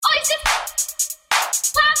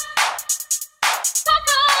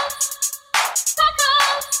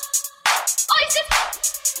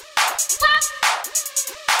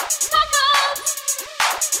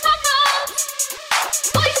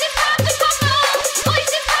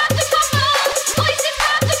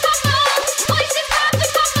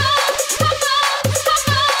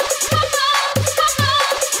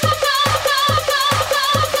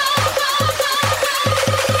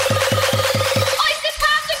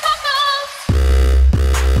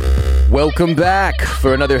Welcome back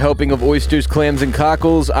for another helping of oysters, clams, and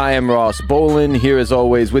cockles. I am Ross Bolin, here as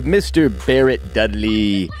always with Mr. Barrett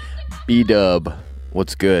Dudley. B-Dub,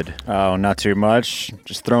 what's good? Oh, not too much.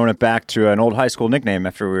 Just throwing it back to an old high school nickname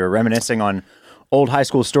after we were reminiscing on old high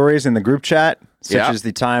school stories in the group chat, such as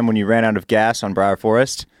the time when you ran out of gas on Briar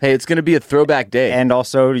Forest. Hey, it's going to be a throwback day. And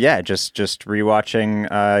also, just rewatching,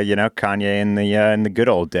 Kanye in the good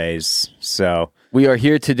old days. So we are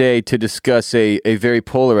here today to discuss a very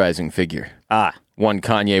polarizing figure. One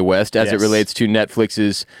Kanye West, as it relates to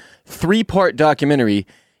Netflix's 3-part documentary,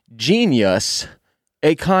 Jeen-yuhs,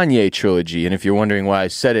 a Kanye Trilogy. And if you're wondering why I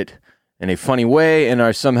said it in a funny way and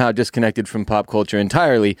are somehow disconnected from pop culture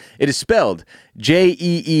entirely, it is spelled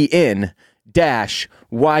Jeen-yuhs.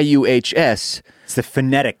 It's the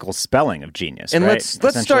phonetical spelling of genius, and right?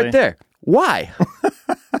 let's start there. Why?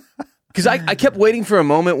 Because I kept waiting for a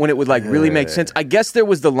moment when it would really make sense. I guess there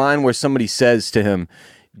was the line where somebody says to him,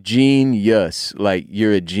 "Genius, like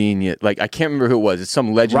you're a genius." Like I can't remember who it was. It's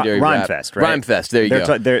some legendary Rhymefest, right? Rhymefest. There you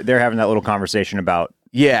go. They're having that little conversation about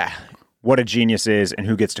what a genius is and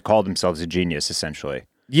who gets to call themselves a genius, essentially.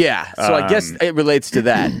 Yeah. So I guess it relates to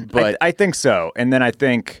that. But I think so. And then I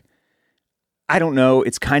think, I don't know,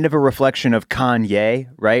 it's kind of a reflection of Kanye,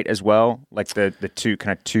 right, as well? Like the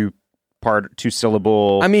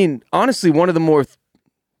two-syllable. I mean, honestly, one of the more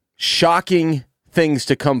shocking things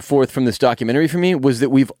to come forth from this documentary for me was that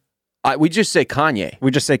we just say Kanye.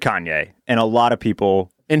 We just say Kanye. And a lot of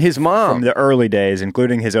people. And his mom. From the early days,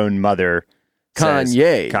 including his own mother.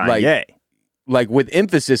 Kanye. Kanye. Like with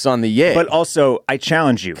emphasis on the yay. But also, I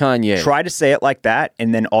challenge you. Kanye. Try to say it like that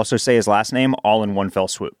and then also say his last name all in one fell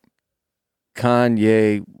swoop.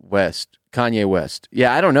 Kanye West.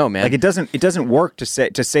 Yeah, I don't know, man. Like it doesn't work to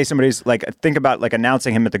say somebody's think about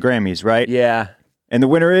announcing him at the Grammys, right? Yeah. And the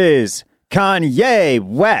winner is Kanye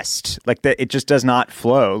West. Like that, it just does not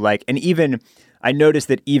flow. And even I noticed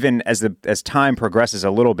that even as time progresses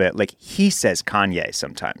a little bit, he says Kanye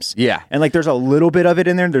sometimes. Yeah. And there's a little bit of it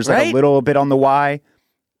in there. There's a little bit on the Y.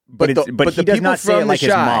 But he does not say it like his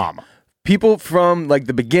mom. People from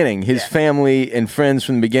the beginning, his family and friends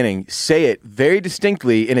from the beginning, say it very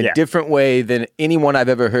distinctly in a different way than anyone I've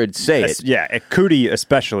ever heard say it. Yeah, Cootie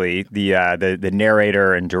especially, the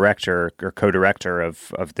narrator and director or co-director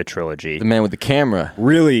of the trilogy, the man with the camera,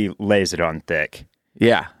 really lays it on thick.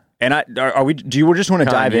 Yeah. And do you just want to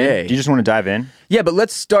dive in? Do you just want to dive in? Yeah, but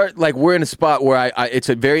let's start, we're in a spot where it's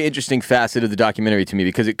a very interesting facet of the documentary to me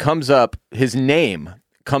because it comes up, his name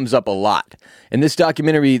comes up a lot. And this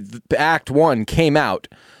documentary, Act 1, came out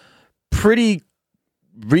pretty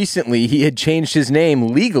recently. He had changed his name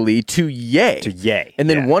legally to Ye. And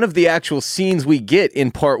then one of the actual scenes we get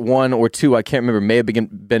in part 1 or 2, I can't remember, may have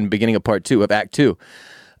been beginning of part 2 of Act 2.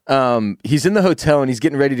 He's in the hotel and he's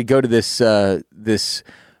getting ready to go to this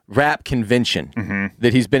rap convention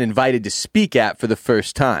that he's been invited to speak at for the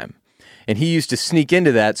first time. And he used to sneak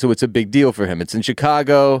into that, so it's a big deal for him. It's in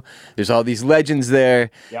Chicago. There's all these legends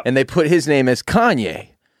there. Yep. And they put his name as Kanye,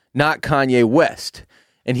 not Kanye West.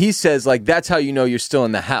 And he says, that's how you know you're still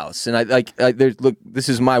in the house. And look, this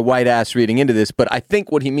is my white ass reading into this, but I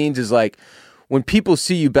think what he means is when people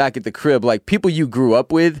see you back at the crib, people you grew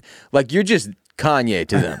up with, you're just Kanye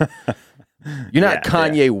to them. You're not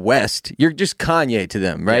Kanye West. You're just Kanye to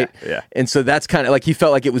them, right? Yeah. And so that's kind of he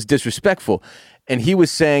felt like it was disrespectful. And he was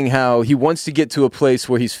saying how he wants to get to a place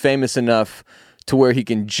where he's famous enough to where he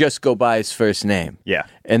can just go by his first name. Yeah.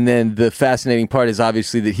 And then the fascinating part is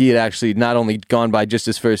obviously that he had actually not only gone by just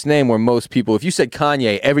his first name, where most people, if you said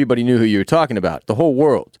Kanye, everybody knew who you were talking about, the whole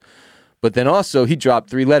world. But then also he dropped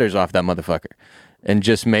 3 letters off that motherfucker and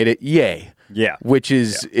just made it Ye. Yeah. Which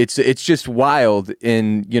is, it's just wild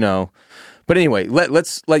in, But anyway,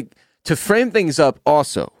 let's to frame things up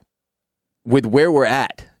also with where we're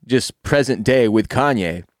at, just present day with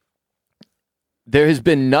Kanye, there has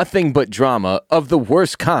been nothing but drama of the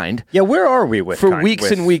worst kind. Yeah, where are we with weeks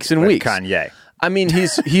and weeks and weeks? Kanye. I mean,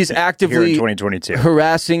 he's actively here in 2022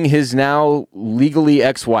 harassing his now legally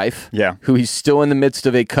ex-wife, who he's still in the midst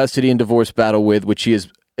of a custody and divorce battle with, which he is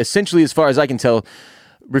essentially, as far as I can tell,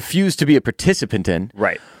 refused to be a participant in.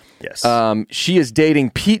 Right. Yes. She is dating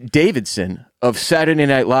Pete Davidson of Saturday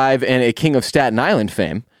Night Live and a King of Staten Island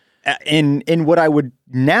fame. In what I would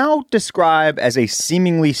now describe as a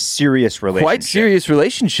seemingly serious relationship. Quite serious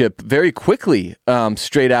relationship very quickly,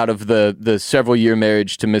 straight out of the several-year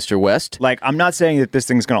marriage to Mr. West. I'm not saying that this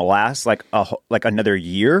thing's going to last another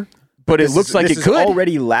year. But it looks like it could. This has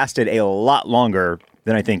already lasted a lot longer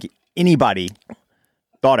than I think anybody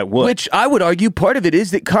thought it would. Which I would argue part of it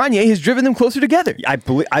is that Kanye has driven them closer together. I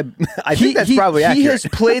think that's probably accurate. He has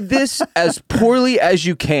played this as poorly as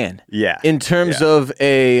you can. Yeah. In terms of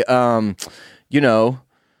a,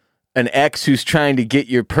 an ex who's trying to get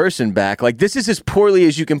your person back. Like, this is as poorly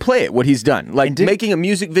as you can play it, what he's done. Like, making a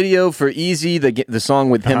music video for Easy, the song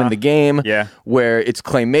with him in the game, where it's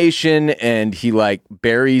claymation and he, like,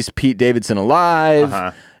 buries Pete Davidson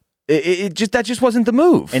alive. That just wasn't the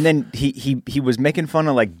move. And then he was making fun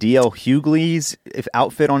of, like, D.L. Hughley's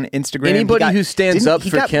outfit on Instagram. Anybody who stands up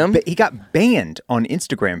for Kim. He got banned on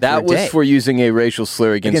Instagram for a day. That was for using a racial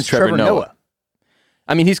slur against Trevor Noah.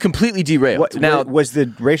 I mean, he's completely derailed. Now, was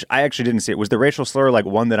the racial? I actually didn't see it. Was the racial slur like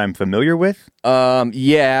one that I'm familiar with?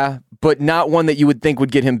 Yeah, but not one that you would think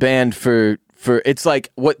would get him banned for. It's like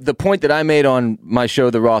what the point that I made on my show,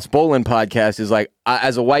 the Ross Bolin podcast, is like,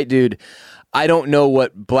 as a white dude, I don't know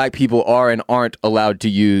what black people are and aren't allowed to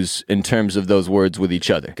use in terms of those words with each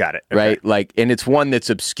other. Got it. Okay. Right? Like, and it's one that's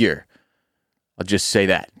obscure. I'll just say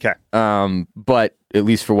that. Okay. But at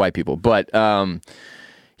least for white people, but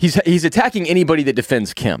He's attacking anybody that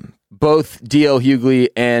defends Kim. Both D.L. Hughley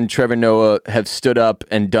and Trevor Noah have stood up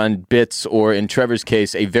and done bits, or in Trevor's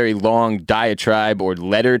case, a very long diatribe or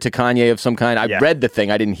letter to Kanye of some kind. I read the thing.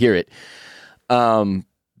 I didn't hear it.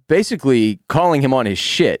 Basically calling him on his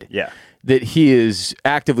shit. Yeah. That he is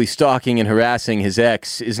actively stalking and harassing his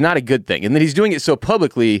ex is not a good thing. And that he's doing it so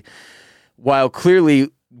publicly, while clearly,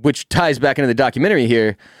 which ties back into the documentary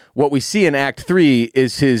here, what we see in Act 3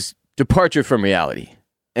 is his departure from reality.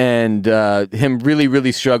 And him really,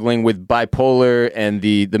 really struggling with bipolar and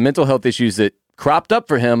the mental health issues that cropped up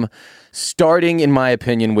for him, starting, in my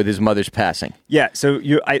opinion, with his mother's passing. Yeah, so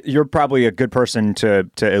you're probably a good person to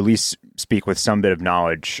at least speak with some bit of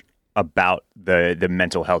knowledge about the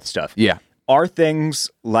mental health stuff. Yeah. Are things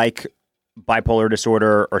like bipolar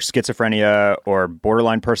disorder or schizophrenia or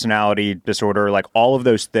borderline personality disorder, like all of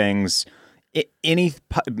those things, any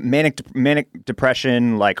manic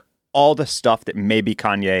depression, like all the stuff that maybe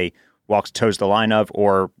Kanye toes the line of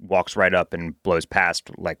or walks right up and blows past,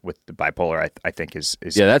 like with the bipolar, I think is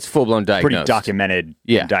that's full-blown diagnosed. Pretty documented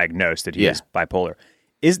and diagnosed that he is bipolar.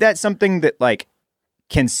 Is that something that like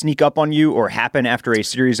can sneak up on you or happen after a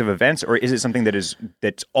series of events, or is it something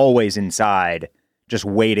that's always inside, just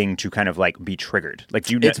waiting to kind of like be triggered? Like,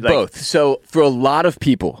 do you? It's both. So for a lot of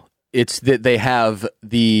people, it's that they have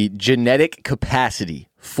the genetic capacity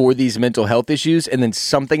for these mental health issues, and then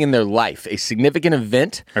something in their life, a significant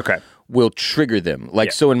event, will trigger them.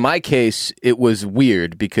 Like, so in my case, it was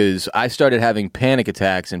weird because I started having panic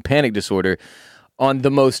attacks and panic disorder on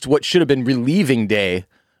the what should have been relieving day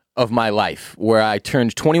of my life, where I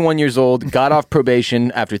turned 21 years old, got off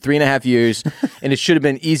probation after 3.5 years, and it should have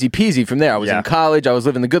been easy peasy from there. I was in college, I was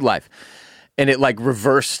living the good life. And it like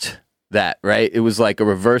reversed that, right? It was like a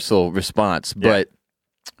reversal response. But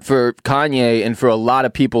for Kanye and for a lot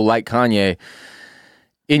of people like Kanye,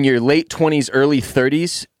 in your late 20s, early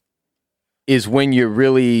 30s is when you're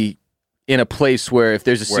really in a place where if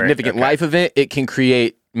there's a significant life event, it can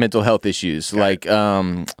create mental health issues. Like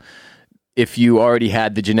if you already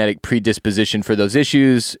had the genetic predisposition for those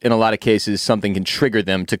issues, in a lot of cases, something can trigger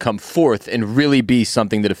them to come forth and really be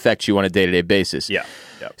something that affects you on a day-to-day basis. Yeah.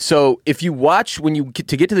 So if you watch, when you get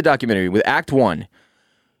to the documentary with Act 1,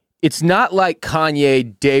 it's not like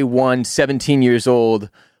Kanye, day one, 17 years old,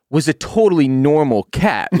 was a totally normal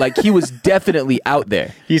cat. Like, he was definitely out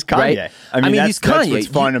there. He's Kanye. Right? I mean, he's Kanye. That's what's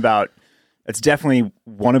fun about... It's definitely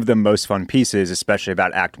one of the most fun pieces, especially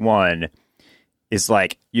about Act 1, is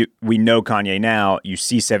like, we know Kanye now, you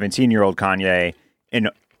see 17-year-old Kanye,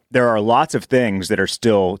 and there are lots of things that are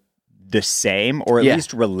still the same, or at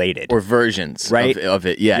least related. Or versions of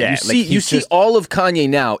it. Yeah. You see all of Kanye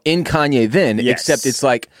now in Kanye then, except it's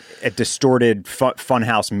like a distorted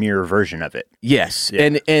funhouse mirror version of it. Yes.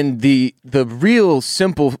 Yeah. And the real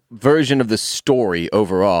simple version of the story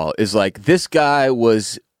overall is like, this guy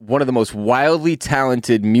was one of the most wildly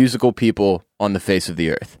talented musical people on the face of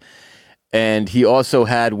the earth. And he also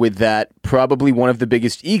had with that probably one of the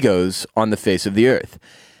biggest egos on the face of the earth.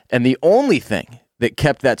 And the only thing that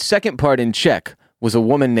kept that second part in check was a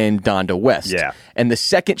woman named Donda West. Yeah. And the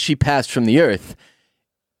second she passed from the earth,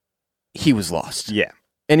 he was lost. Yeah.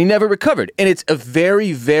 And he never recovered. And it's a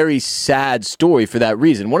very, very sad story for that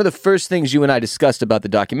reason. One of the first things you and I discussed about the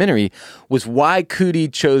documentary was why Cootie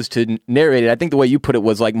chose to narrate it. I think the way you put it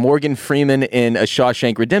was like Morgan Freeman in A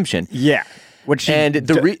Shawshank Redemption. Yeah. Which he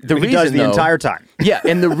reason does the entire time. Yeah,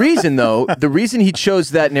 and the reason he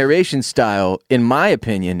chose that narration style, in my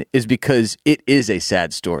opinion, is because it is a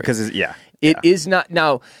sad story. Because it is not.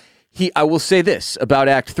 Now, I will say this about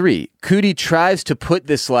Act 3. Cootie tries to put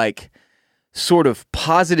this like sort of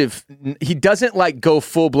positive. He doesn't like go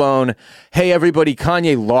full blown. Hey, everybody,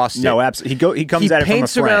 Kanye lost it. No, absolutely. He comes at it from a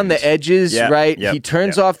paints friend. around the edges, right? He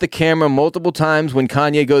turns off the camera multiple times when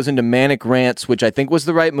Kanye goes into manic rants, which I think was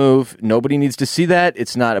the right move. Nobody needs to see that.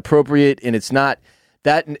 It's not appropriate, and it's not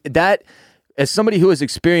that. As somebody who has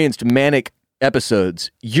experienced manic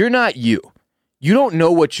episodes, you're not you. You don't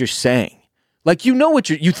know what you're saying. Like, you know what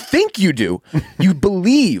you think you do. You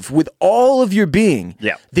believe with all of your being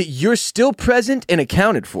that you're still present and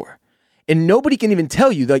accounted for. And nobody can even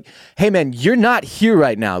tell you, like, hey, man, you're not here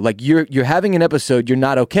right now. Like, you're having an episode. You're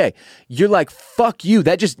not okay. You're like, fuck you.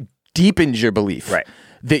 That just deepens your belief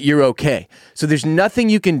that you're okay. So there's nothing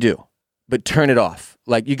you can do but turn it off.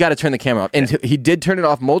 Like, you got to turn the camera off. And he did turn it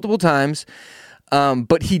off multiple times,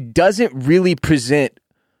 but he doesn't really present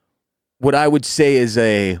what I would say is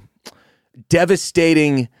a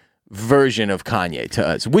devastating version of Kanye to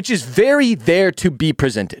us, which is very there to be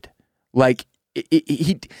presented. Like,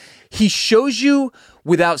 he shows you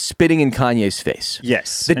without spitting in Kanye's face.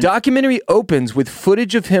 Yes. The documentary opens with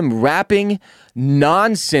footage of him rapping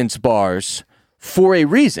nonsense bars for a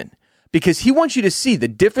reason. Because he wants you to see the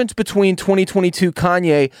difference between 2022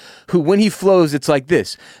 Kanye, who when he flows, it's like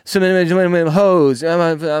this. Some hoes,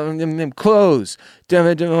 clothes,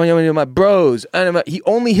 my bros. He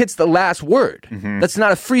only hits the last word. That's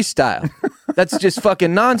not a freestyle. That's just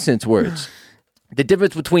fucking nonsense words. The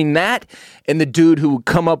difference between that and the dude who would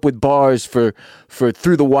come up with bars for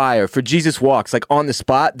Through the Wire, for Jesus Walks, like on the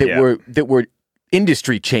spot, that were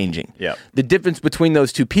industry changing. The difference between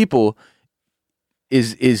those two people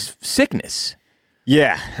is sickness.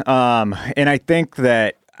 Yeah. And I think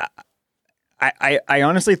that I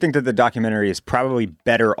honestly think that the documentary is probably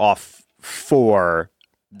better off for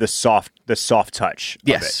the soft touch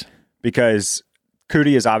of it. Because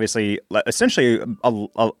Cootie is obviously essentially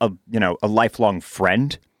a lifelong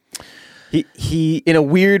friend. He in a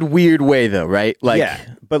weird way though, right? Like,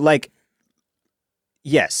 but like,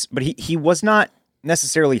 yes, but he was not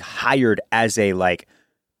necessarily hired as a like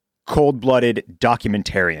cold-blooded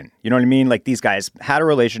documentarian. You know what I mean? Like, these guys had a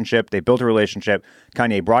relationship. They built a relationship.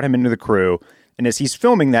 Kanye brought him into the crew. And as he's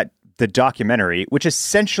filming the documentary, which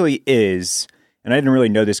essentially is, and I didn't really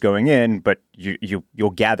know this going in, but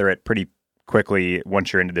you'll gather it pretty quickly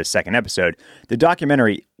once you're into this second episode. The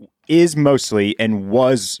documentary is mostly, and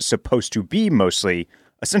was supposed to be mostly,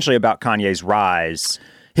 essentially about Kanye's rise.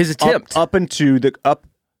 His attempt. Up to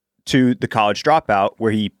the College Dropout,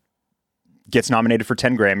 where he gets nominated for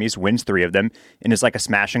 10 Grammys, wins 3 of them, and is like a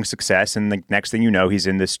smashing success. And the next thing you know, he's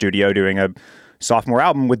in the studio doing a sophomore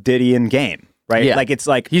album with Diddy and Game, right? Yeah. Like, it's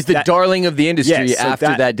like... He's the darling of the industry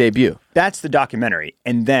after that debut. That's the documentary.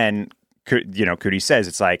 And then, Cootie says,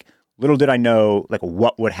 it's like, little did I know, like,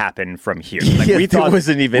 what would happen from here. Like, we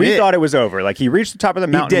thought it was over. Like, he reached the top of the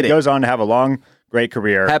mountain. He goes on to have a long, great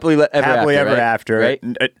career. Happily ever after. Right?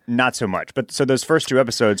 Not so much. But so those first 2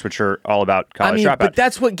 episodes, which are all about College Dropout. But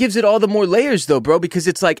that's what gives it all the more layers, though, bro, because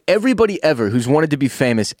it's like everybody ever who's wanted to be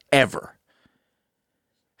famous ever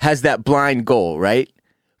has that blind goal, right?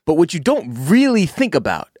 But what you don't really think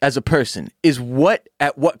about as a person is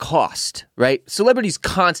at what cost, right? Celebrities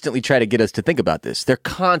constantly try to get us to think about this. They're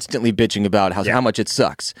constantly bitching about how much it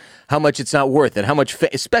sucks, how much it's not worth it, how much,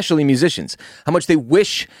 especially musicians, how much they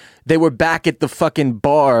wish they were back at the fucking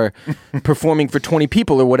bar performing for 20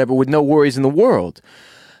 people or whatever with no worries in the world.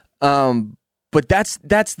 But that's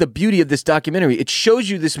the beauty of this documentary. It shows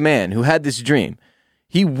you this man who had this dream.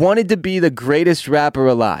 He wanted to be the greatest rapper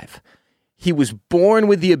alive. He was born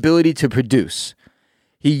with the ability to produce.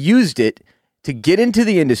 He used it to get into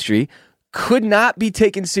the industry, could not be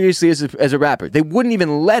taken seriously as a rapper. They wouldn't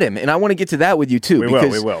even let him, and I want to get to that with you too.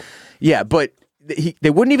 We will. Yeah, but they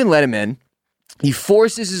wouldn't even let him in. He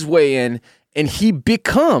forces his way in, and he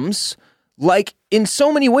becomes, like, in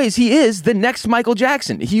so many ways, he is the next Michael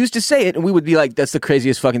Jackson. He used to say it, and we would be like, that's the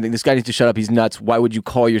craziest fucking thing. This guy needs to shut up. He's nuts. Why would you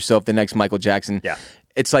call yourself the next Michael Jackson? Yeah.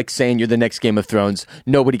 It's like saying you're the next Game of Thrones.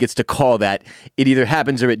 Nobody gets to call that. It either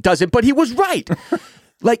happens or it doesn't. But he was right.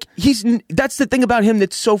 Like, that's the thing about him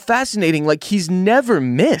that's so fascinating. Like, he's never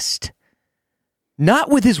missed. Not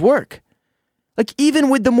with his work. Like, even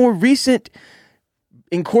with the more recent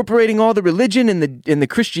incorporating all the religion and the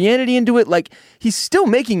Christianity into it, like, he's still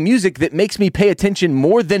making music that makes me pay attention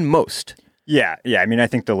more than most. Yeah. I mean, I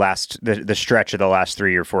think the stretch of the last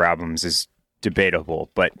 3 or 4 albums is debatable,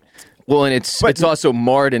 but... Well, and it's also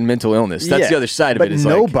marred in mental illness. That's the other side of it. Is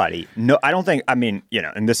nobody, I don't think, I mean,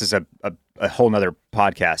 and this is a whole nother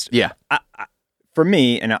podcast. Yeah. For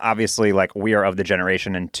me, and obviously, like, we are of the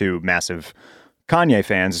generation and 2 massive Kanye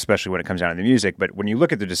fans, especially when it comes down to the music. But when you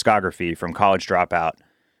look at the discography from College Dropout,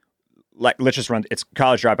 like, let's just run. It's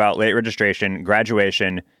College Dropout, Late Registration,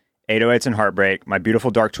 Graduation, 808s and Heartbreak, My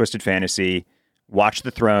Beautiful Dark Twisted Fantasy, Watch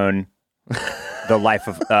the Throne, The Life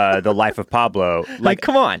of Pablo. Like,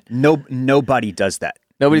 come on. Nobody does that.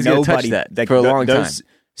 Nobody's going to touch that for a long time. Those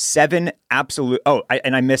 7 absolute. Oh,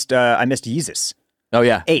 I missed Yeezus. Oh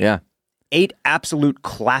yeah, 8. yeah. 8 absolute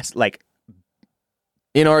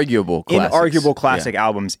inarguable classic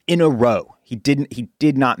albums in a row. He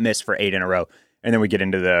did not miss for 8 in a row. And then we get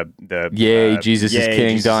into the Yay, Jesus is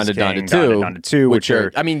King, Donda Donda 2, which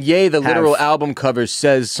are, I mean, Yay, the literal album cover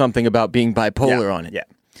says something about being bipolar on it. Yeah.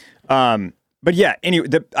 But yeah, anyway,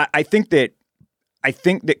 I think that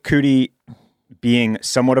Cootie being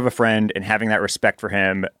somewhat of a friend and having that respect for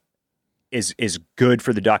him is good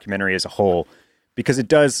for the documentary as a whole, because it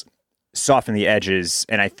does soften the edges,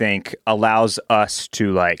 and I think allows us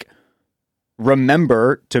to like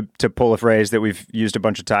remember, to pull a phrase that we've used a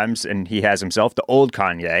bunch of times, and he has himself, the old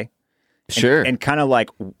Kanye. Sure. And kind of like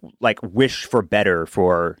wish for better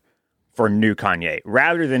for new Kanye,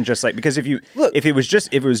 rather than just like, because if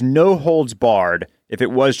it was no holds barred, if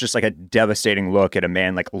it was just like a devastating look at a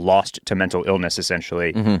man like lost to mental illness,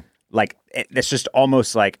 essentially, like it's just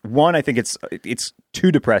almost like, one, I think it's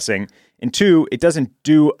too depressing, and 2, it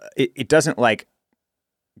doesn't like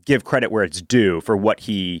give credit where it's due for what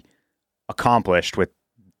he accomplished with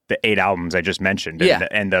the 8 albums I just mentioned,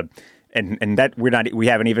 and that we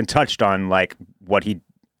haven't even touched on like what he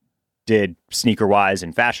did sneaker wise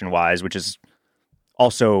and fashion wise, which is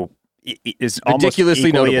also ridiculously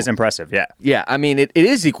equally notable. As impressive. Yeah. I mean, it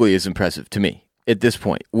is equally as impressive to me at this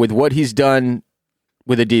point with what he's done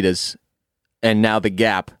with Adidas, and now the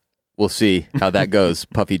Gap. We'll see how that goes.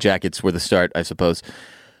 Puffy jackets were the start, I suppose.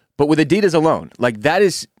 But with Adidas alone, like, that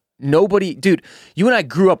is nobody, dude. You and I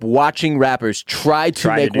grew up watching rappers try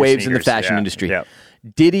to make waves in the fashion industry. Yeah.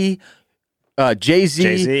 Diddy,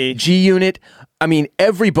 Jay-Z, G-Unit. I mean,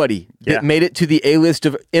 everybody that made it to the A-list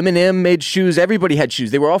of Eminem made shoes. Everybody had shoes.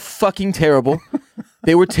 They were all fucking terrible.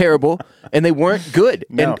 They were terrible, and they weren't good.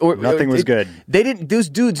 No, nothing was good. They didn't. Those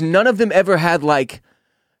dudes, none of them ever had like.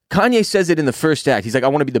 Kanye says it in the first act. He's like, I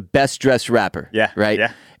want to be the best dressed rapper. Yeah. Right?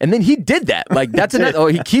 Yeah. And then he did that. Like, that's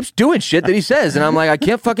he keeps doing shit that he says. And I'm like, I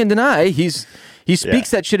can't fucking deny. He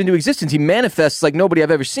speaks that shit into existence. He manifests like nobody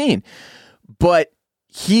I've ever seen. But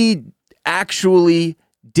he actually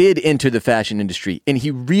did enter the fashion industry. And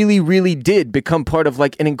he really, really did become part of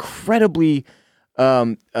like an incredibly,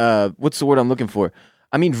 what's the word I'm looking for?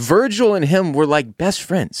 I mean, Virgil and him were like best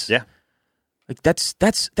friends. Yeah. Like that's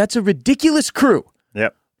a ridiculous crew.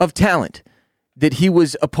 Yep. Of talent that he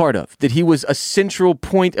was a part of, that he was a central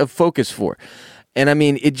point of focus for. And I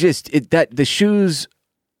mean, that the shoes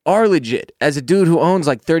are legit. As a dude who owns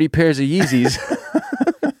like 30 pairs of Yeezys,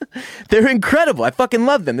 they're incredible. I fucking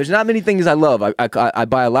love them. There's not many things I love. I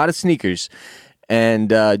buy a lot of sneakers, and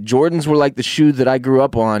Jordans were like the shoe that I grew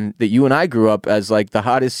up on, that you and I grew up as like the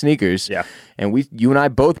hottest sneakers. Yeah. And you and I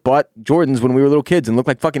both bought Jordans when we were little kids and looked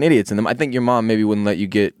like fucking idiots in them. I think your mom maybe wouldn't let you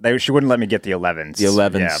get... She wouldn't let me get the 11s. The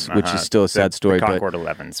 11s, which is still a sad story. The Concord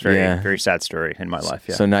 11s. Very sad story in my life,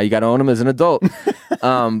 yeah. So now you got to own them as an adult.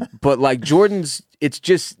 But like Jordans, it's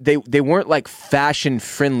just, they weren't like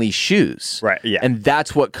fashion-friendly shoes. Right, yeah. And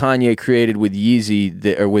that's what Kanye created with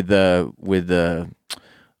Yeezy, or with the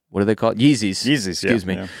what are they called? Yeezys. Excuse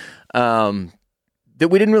me. Yeah. That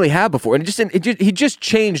we didn't really have before. And he just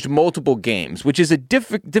changed multiple games, which is a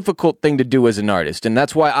difficult thing to do as an artist. And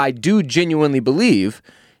that's why I do genuinely believe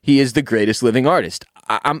he is the greatest living artist.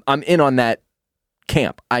 I'm in on that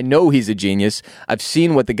camp. I know he's a genius. I've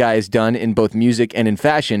seen what the guy has done in both music and in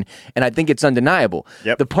fashion, and I think it's undeniable.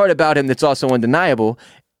 Yep. The part about him that's also undeniable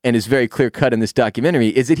and is very clear-cut in this documentary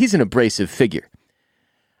is that he's an abrasive figure.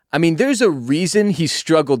 I mean, there's a reason he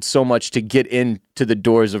struggled so much to get into the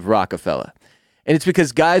doors of Rockefeller. And it's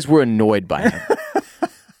because guys were annoyed by him.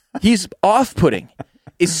 He's off-putting,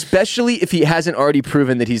 especially if he hasn't already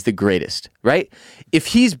proven that he's the greatest, right? If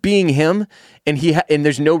he's being him and and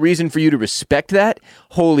there's no reason for you to respect that,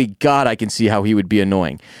 holy God, I can see how he would be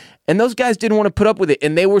annoying. And those guys didn't want to put up with it.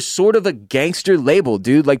 And they were sort of a gangster label,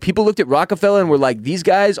 dude. Like, people looked at Rockefeller and were like, these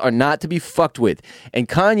guys are not to be fucked with. And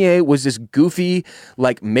Kanye was this goofy,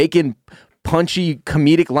 like, making punchy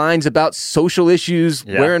comedic lines about social issues,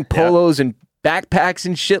 wearing polos and backpacks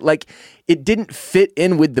and shit. Like, it didn't fit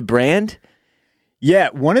in with the brand. Yeah,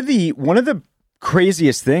 one of the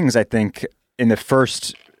craziest things, I think, in the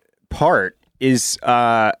first part is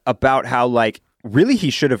about how, like, really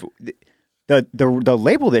he should have... The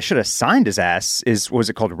label that should have signed his ass was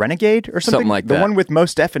it called Renegade or something? Something like that. The one with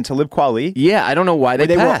Mos Def and Talib Kweli. Yeah, I don't know why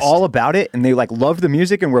they were all about it, and they like loved the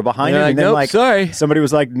music and were behind it. Like, and then nope, like sorry. Somebody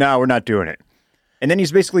was like, "No, we're not doing it." And then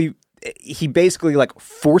he's basically he basically like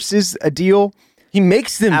forces a deal. He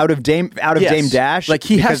makes them out of Dame Dash, like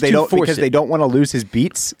he has to force because they don't want to lose his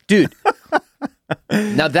beats, dude.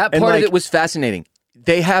 Now that part of it was fascinating.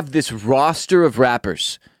 They have this roster of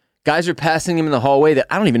rappers. Guys are passing him in the hallway that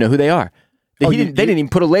I don't even know who they are. They didn't even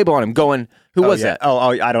put a label on him. Going, who was that?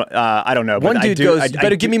 I don't know. One dude goes, "You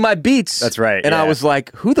better give me my beats." That's right. And I was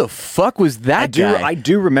like, "Who the fuck was that guy?" I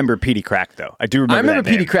do remember Petey Crack though. I remember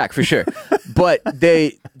Petey Crack for sure. But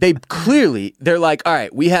they clearly they're like, "All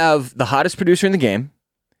right, we have the hottest producer in the game.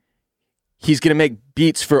 He's going to make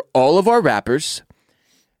beats for all of our rappers."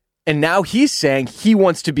 And now he's saying he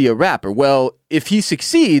wants to be a rapper. Well, if he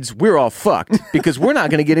succeeds, we're all fucked because we're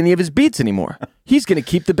not going to get any of his beats anymore. He's going to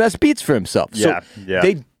keep the best beats for himself. Yeah,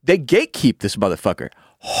 so they gatekeep this motherfucker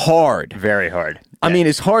hard. Very hard. I mean,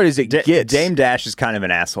 as hard as it gets. Dame Dash is kind of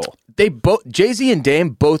an asshole. Jay-Z and Dame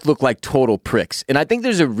both look like total pricks. And I think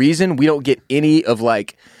there's a reason we don't get any of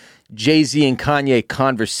like Jay-Z and Kanye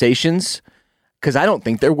conversations because I don't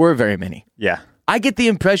think there were very many. Yeah. I get the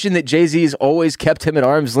impression that Jay-Z has always kept him at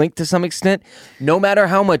arm's length to some extent, no matter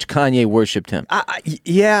how much Kanye worshipped him.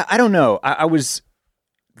 I don't know. I was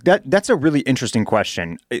that's a really interesting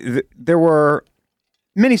question. There were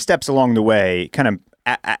many steps along the way, kind of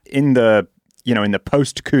in the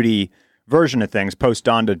post Cootie version of things, post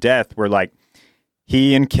Donda death, where like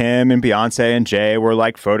he and Kim and Beyonce and Jay were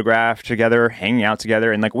like photographed together, hanging out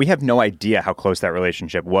together, and like we have no idea how close that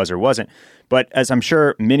relationship was or wasn't. But as I'm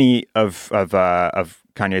sure many of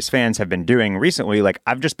Kanye's fans have been doing recently, like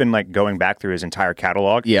I've just been like going back through his entire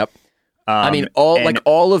catalog. Yep. I mean,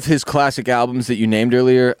 all of his classic albums that you named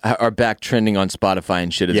earlier are back trending on Spotify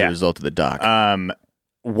and shit as a result of the doc.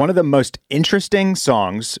 One of the most interesting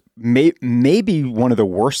songs, maybe one of the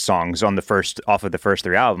worst songs off of the first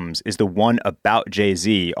three albums, is the one about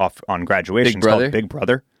Jay-Z on Graduation. Big Brother. It's called Big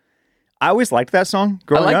Brother. I always liked that song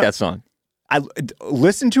growing up. That song. I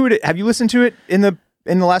listened to it. Have you listened to it in the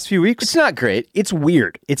last few weeks? It's not great. It's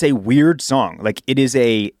weird. It's a weird song. Like it is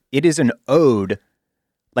an ode,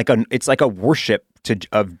 it's like a worship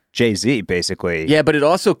of Jay-Z, basically. Yeah, but it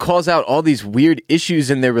also calls out all these weird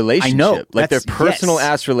issues in their relationship. I know. Like their personal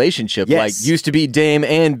ass relationship. Yes. Like used to be Dame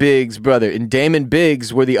and Biggs' brother. And Dame and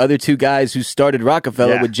Biggs were the other two guys who started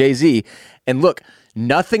Rockefeller with Jay-Z. And look,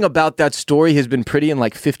 nothing about that story has been pretty in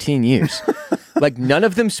like 15 years. Like none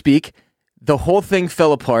of them speak. The whole thing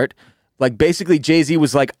fell apart. Like basically Jay-Z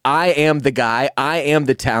was like, I am the guy. I am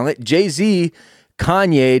the talent. Jay-Z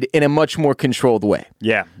Kanye'd in a much more controlled way.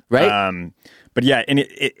 Yeah. Right? But yeah,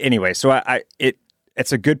 anyway, so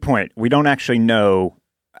it's a good point. We don't actually know.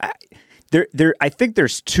 I think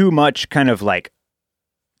there's too much kind of like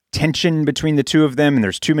tension between the two of them, and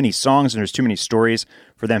there's too many songs and there's too many stories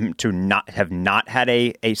for them to not had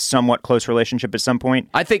a somewhat close relationship at some point.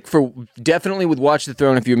 I think definitely with Watch the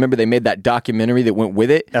Throne, if you remember, they made that documentary that went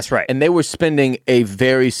with it. That's right. And they were spending a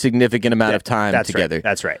very significant amount of time together. Right.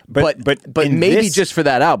 That's right. But maybe just for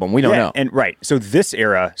that album, we don't know. And right. So this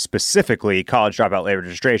era, specifically College Dropout Late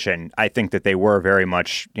Registration, I think that they were very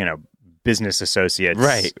much, business associates.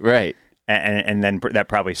 Right. And then that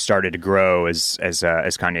probably started to grow as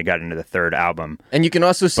Kanye got into the third album. And you can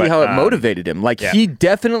also see how it motivated him. Like he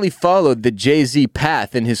definitely followed the Jay-Z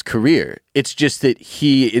path in his career. It's just that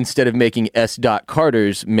he, instead of making S.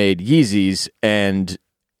 Carters, made Yeezys, and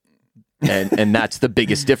that's the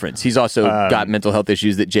biggest difference. He's also got mental health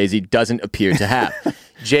issues that Jay-Z doesn't appear to have.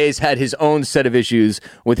 Jay's had his own set of issues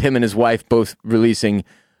with him and his wife both releasing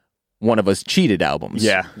One of Us Cheated albums.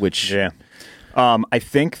 Yeah. Which... Yeah. I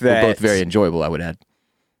think that were both very enjoyable, I would add.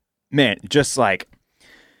 Man, just like,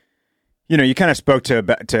 you kind of spoke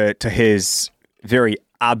to his very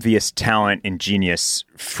obvious talent and genius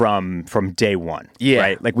from day one. Yeah.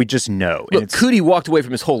 Right? Like we just know. Look, Cootie walked away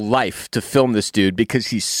from his whole life to film this dude because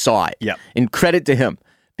he saw it. Yeah. And credit to him,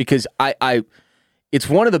 because it's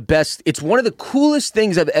one of the best, it's one of the coolest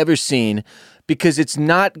things I've ever seen, because it's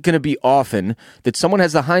not going to be often that someone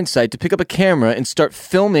has the hindsight to pick up a camera and start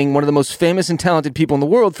filming one of the most famous and talented people in the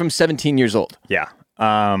world from 17 years old. Yeah.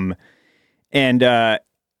 And the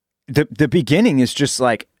beginning is just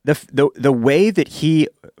like the way that he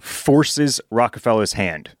forces Rockefeller's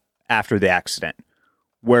hand after the accident,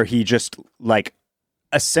 where he just like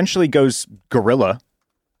essentially goes guerrilla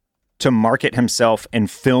to market himself and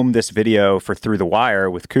film this video for Through the Wire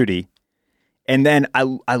with Cootie. And then I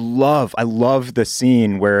love the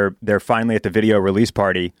scene where they're finally at the video release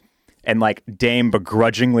party and like Dame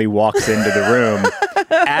begrudgingly walks into the room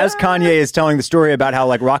as Kanye is telling the story about how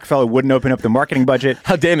like Rockefeller wouldn't open up the marketing budget.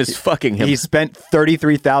 How Dame is fucking him. He spent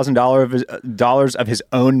 $33,000 of his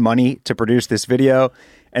own money to produce this video.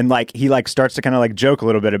 And like he like starts to kind of like joke a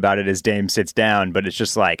little bit about it as Dame sits down, but it's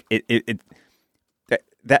just like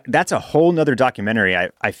that's a whole nother documentary.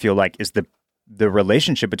 I feel like is the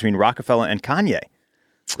relationship between Rockefeller and Kanye.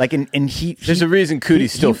 Like and there's a reason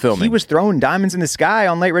Cootie's still filming. He was throwing diamonds in the sky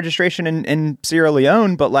on late registration in Sierra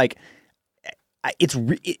Leone, but like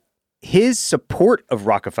his support of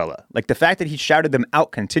Rockefeller, like the fact that he shouted them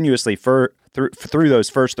out continuously through those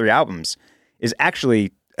first 3 albums, is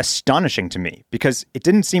actually astonishing to me because it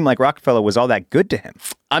didn't seem like Rockefeller was all that good to him.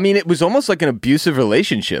 I mean, it was almost like an abusive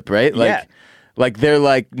relationship, right? Like they're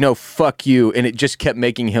like, no, fuck you, and it just kept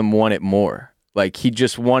making him want it more. Like he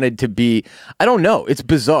just wanted to be. I don't know. It's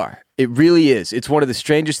bizarre. It really is. It's one of the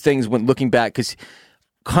strangest things when looking back because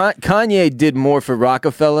Kanye did more for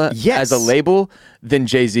Rockefeller as a label than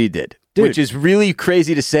Jay-Z did, which is really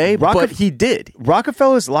crazy to say, but he did.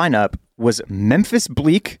 Rockefeller's lineup was Memphis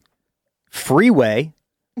Bleak, Freeway,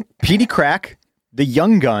 Petey Crack, the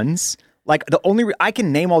Young Guns. Like the only I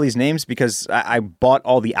can name all these names because I bought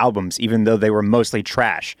all the albums, even though they were mostly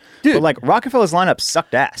trash. Dude, but like Rockefeller's lineup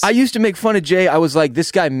sucked ass. I used to make fun of Jay. I was like,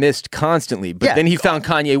 this guy missed constantly, but then he found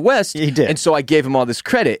Kanye West. He did, and so I gave him all this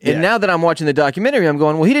credit. And now that I'm watching the documentary, I'm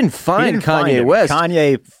going, well, he didn't find Kanye West.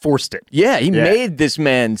 Kanye forced it. Yeah, he made this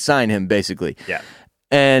man sign him, basically. Yeah,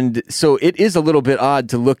 and so it is a little bit odd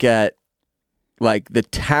to look at, like the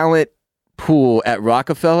talent pool at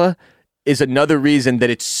Rockefeller is another reason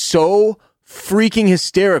that it's so freaking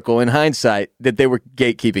hysterical in hindsight that they were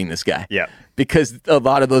gatekeeping this guy. Yeah. Because a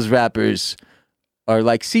lot of those rappers are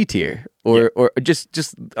like C tier or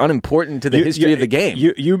just unimportant to the history of the game.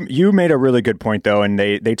 You made a really good point though, and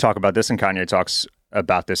they talk about this and Kanye talks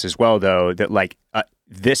about this as well though, that like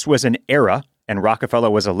this was an era and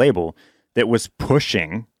Rockefeller was a label that was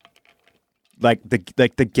pushing like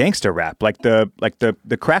the gangster rap, like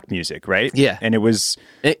the crack music, right? Yeah, and it was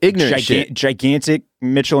ignorant gigantic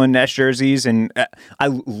Mitchell and Ness jerseys, and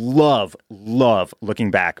I love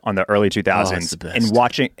looking back on the early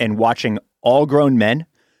 2000s and watching all grown men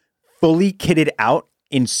fully kitted out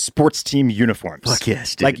in sports team uniforms. Fuck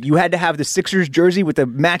yes, dude. Like you had to have the Sixers jersey with the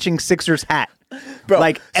matching Sixers hat. Bro,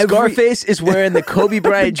 like Scarface is wearing the Kobe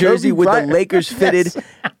Bryant jersey with the Lakers fitted. Yes.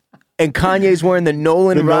 And Kanye's wearing the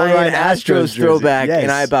Nolan Ryan Astros throwback, and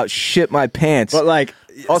I about shit my pants. But like,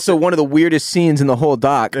 also one of the weirdest scenes in the whole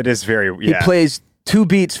doc. It is very. He plays 2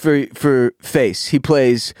 beats for Face. He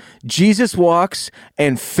plays Jesus Walks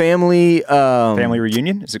and Family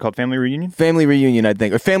Reunion. Is it called Family Reunion? Family Reunion, I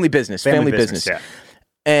think, or Family Business. Family Business. Yeah.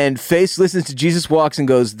 And Face listens to Jesus Walks and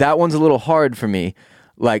goes, "That one's a little hard for me.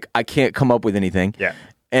 Like I can't come up with anything." Yeah.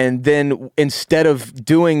 And then instead of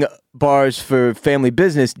doing bars for Family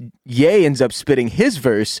Business, Ye ends up spitting his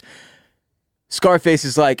verse. Scarface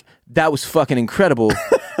is like, that was fucking incredible.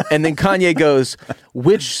 And then Kanye goes,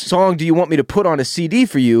 which song do you want me to put on a CD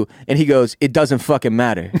for you? And he goes, it doesn't fucking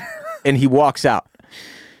matter. And he walks out.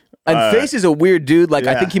 And Face is a weird dude. Like,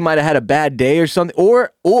 I think he might have had a bad day or something.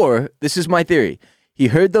 Or this is my theory. He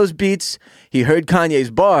heard those beats, he heard Kanye's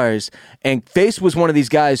bars, and Face was one of these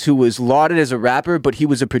guys who was lauded as a rapper, but he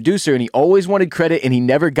was a producer and he always wanted credit and he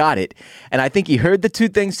never got it. And I think he heard the two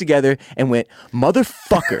things together and went,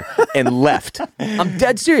 motherfucker, and left. I'm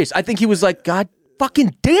dead serious. I think he was like, God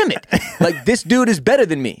fucking damn it. Like, this dude is better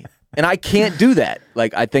than me. And I can't do that.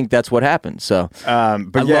 Like, I think that's what happened. So,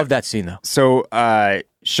 but I love that scene though. So,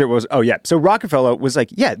 shit was so Rockefeller was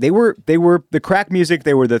like they were the crack music,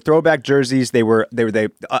 they were the throwback jerseys, they were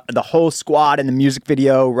the whole squad in the music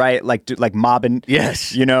video, right? Like mobbing,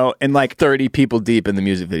 yes, you know, and like 30 people deep in the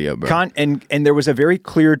music video, bro. And there was a very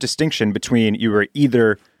clear distinction between you were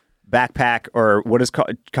either backpack or what is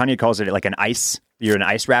Kanye calls it like an ice. You're an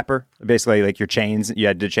ice rapper, basically like your chains. You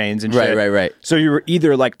had the chains and shit. Right. So you were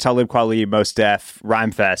either like Talib Kweli, Mos Def,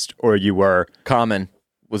 Rhymefest, or you were Common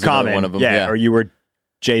was another one of them. Yeah, or you were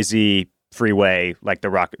Jay-Z, Freeway, like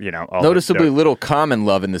the rock, you know. All noticeably little Common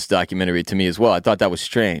love in this documentary to me as well. I thought that was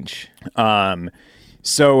strange.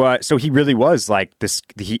 So he really was like this.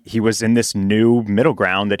 He was in this new middle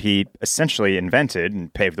ground that he essentially invented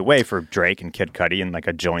and paved the way for Drake and Kid Cudi and like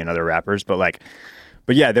a jillion other rappers.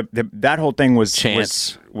 But yeah, that whole thing was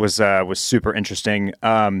super interesting.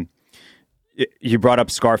 You brought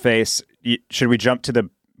up Scarface. Should we jump to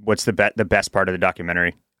what's the best part of the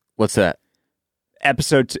documentary? What's that?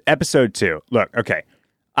 Episode 2. Look, okay.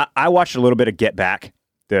 I watched a little bit of Get Back,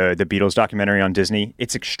 the Beatles documentary on Disney.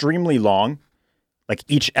 It's extremely long. Like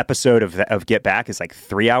each episode of Get Back is like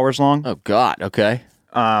 3 hours long. Oh God. Okay.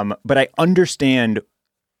 But I understand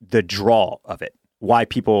the draw of it. Why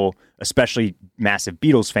people, especially massive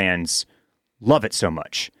Beatles fans, love it so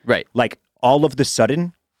much. Right. Like all of the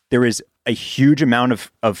sudden, there is a huge amount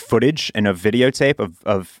of footage and of videotape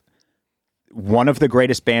of one of the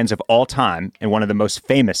greatest bands of all time and one of the most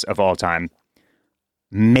famous of all time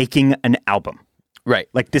making an album. Right.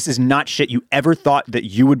 Like, this is not shit you ever thought that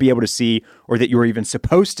you would be able to see or that you were even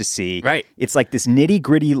supposed to see. Right. It's like this nitty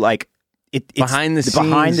gritty, like it's behind the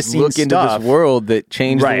scenes look into this world that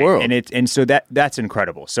changed the world. And so that's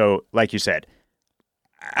incredible. So like you said,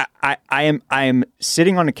 I am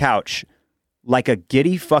sitting on the couch like a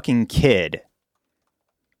giddy fucking kid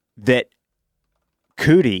that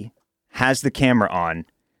Cootie has the camera on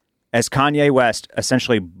as Kanye West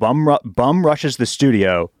essentially bum rushes the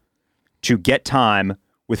studio to get time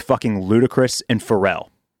with fucking Ludacris and Pharrell.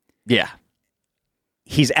 Yeah.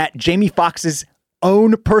 He's at Jamie Foxx's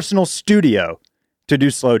own personal studio to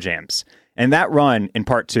do slow jams. And that run in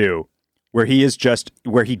part 2, where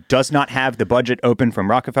he does not have the budget open from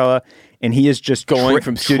Rockefeller, and he is just going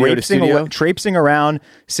from studio to studio, traipsing around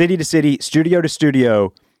city to city, studio to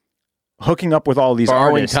studio, hooking up with all these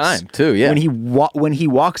borrowing artists. Time too. Yeah. When he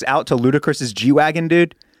walks out to Ludacris's G-Wagon,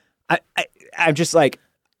 dude, I'm just like,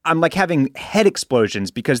 I'm like having head explosions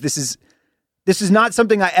because this is not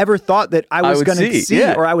something I ever thought that I was going to see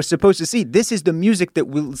or I was supposed to see. This is the music that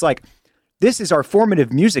was like, this is our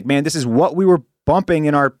formative music, man. This is what we were bumping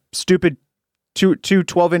in our stupid two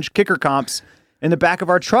 12-inch kicker comps in the back of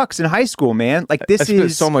our trucks in high school, man. Like, this I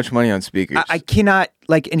spent so much money on speakers. I cannot,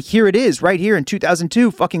 like, and here it is right here in 2002,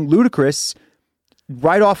 fucking Ludacris,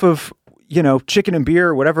 right off of, Chicken and Beer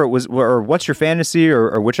or whatever it was, or What's Your Fantasy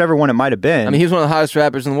or whichever one it might have been. I mean, he's one of the hottest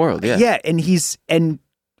rappers in the world. Yeah. Yeah. And he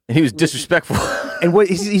was disrespectful. And what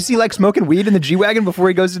is he like smoking weed in the G-Wagon before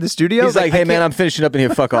he goes to the studio? He's like, hey man, I'm finishing up in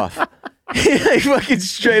here. Fuck off. He fucking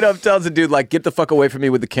straight up tells the dude, like, get the fuck away from me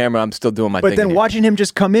with the camera. I'm still doing my thing. But then watching him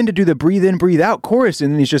just come in to do the breathe in, breathe out chorus,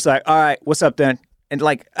 and then he's just like, all right, what's up then? And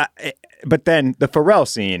like, but then the Pharrell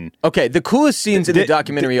scene. Okay, the coolest scenes in the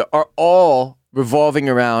documentary are all revolving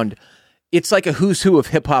around. It's like a who's who of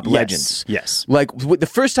hip hop legends. Yes. Like the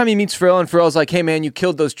first time he meets Pharrell, and Pharrell's like, "Hey man, you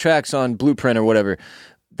killed those tracks on Blueprint or whatever."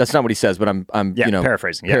 That's not what he says, but I'm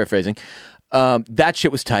paraphrasing. Yeah. Paraphrasing. That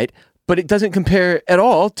shit was tight, but it doesn't compare at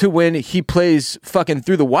all to when he plays fucking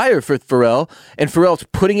Through the Wire for Pharrell, and Pharrell's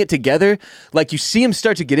putting it together. Like, you see him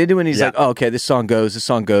start to get into it, and he's like, "Oh, okay, this song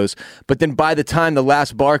goes." But then by the time the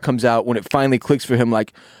last bar comes out, when it finally clicks for him,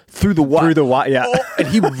 like, Through the Wire, yeah. And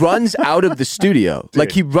he runs out of the studio. Dude.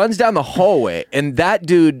 Like, he runs down the hallway, and that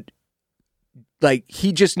dude, like,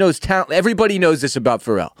 he just knows talent. Everybody knows this about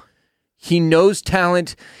Pharrell. He knows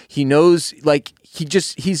talent. He knows, like,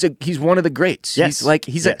 he's one of the greats. Yes.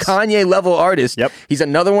 He's a Kanye level artist. Yep. He's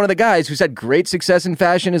another one of the guys who's had great success in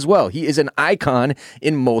fashion as well. He is an icon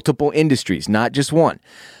in multiple industries, not just one.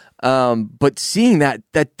 But seeing that's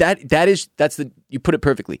you put it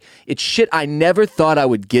perfectly. It's shit I never thought I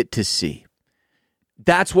would get to see.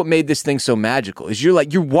 That's what made this thing so magical. Is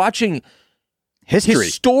you're watching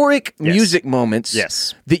historic music moments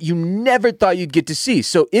that you never thought you'd get to see.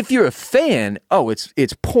 So if you're a fan,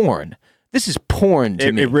 it's porn. This is porn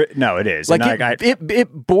to me. It is. Like, it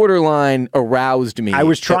borderline aroused me. I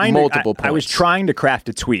was trying multiple points. I was trying to craft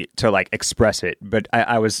a tweet to like express it, but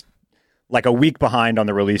I was like a week behind on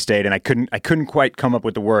the release date, and I couldn't quite come up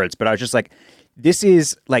with the words. But I was just like, this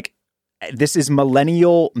is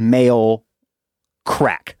millennial male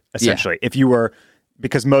crack, essentially. Yeah. If you were,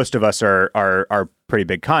 because most of us are pretty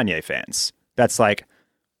big Kanye fans. That's like,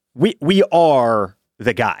 we are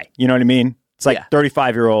the guy. You know what I mean? It's like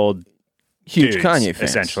 35-year-old huge dudes, Kanye fans.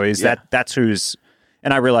 Essentially. That's who's,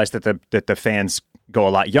 and I realize that the fans go a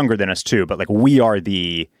lot younger than us too, but like, we are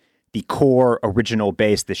the core original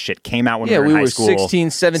base. This shit came out when we were in high school. 16,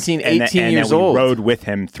 17, 18 years old. And we rode with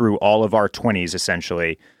him through all of our 20s,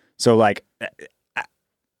 essentially. So like,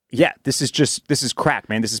 this is crack,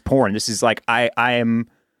 man. This is porn. This is like, I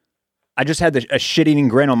just had a shit-eating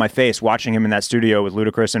grin on my face watching him in that studio with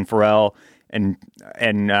Ludacris and Pharrell and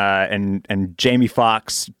Jamie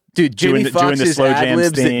Foxx. Dude, Jamie Foxx's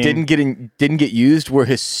ad-libs that didn't get used were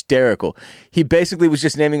hysterical. He basically was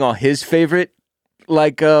just naming all his favorite,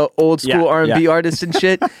 like, old school R&B artists and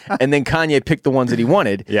shit, and then Kanye picked the ones that he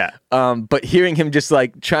wanted. Yeah. But hearing him just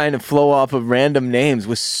like trying to flow off of random names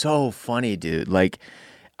was so funny, dude. Like,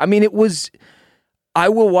 I mean, I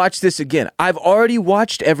will watch this again. I've already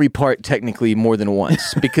watched every part technically more than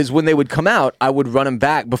once because when they would come out, I would run them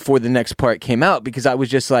back before the next part came out because I was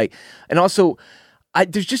just like, and also,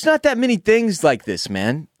 there's just not that many things like this,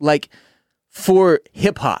 man. Like, for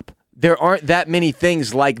hip hop, there aren't that many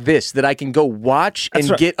things like this that I can go watch and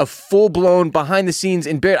get a full blown behind the scenes.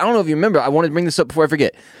 And Barrett, I don't know if you remember, I wanted to bring this up before I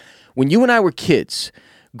forget. When you and I were kids,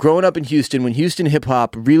 growing up in Houston, when Houston hip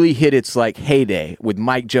hop really hit its like heyday with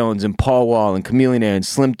Mike Jones and Paul Wall and Chameleon and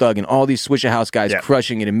Slim Thug and all these Swishahouse guys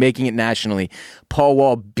crushing it and making it nationally, Paul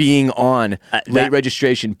Wall being on Late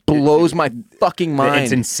Registration blows my fucking mind.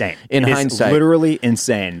 It's insane. In hindsight. It's literally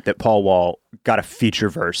insane that Paul Wall got a feature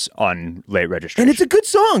verse on Late Registration. And it's a good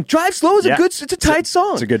song. Drive Slow is it's a tight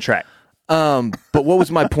song. It's a good track. But what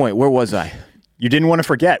was my point? Where was I? You didn't want to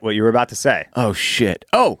forget what you were about to say. Oh, shit.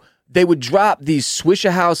 Oh, they would drop these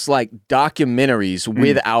Swishahouse like documentaries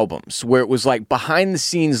with albums where it was like behind the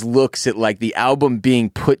scenes looks at like the album being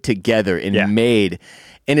put together and made.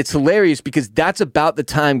 And it's hilarious because that's about the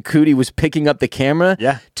time Cootie was picking up the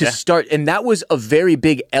camera to start. And that was a very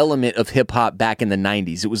big element of hip hop back in the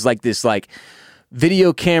 90s. It was like this like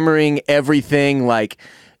video cameraing everything. Like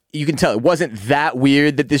you can tell it wasn't that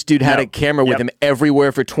weird that this dude had a camera with him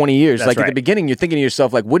everywhere for 20 years. That's like at the beginning, you're thinking to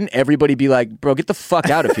yourself, like, wouldn't everybody be like, bro, get the fuck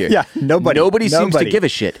out of here? Nobody seems to give a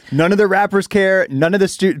shit. None of the rappers care. None of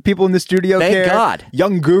the people in the studio care. Thank God.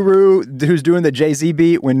 Young Guru, who's doing the Jay-Z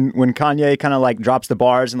beat when Kanye kind of like drops the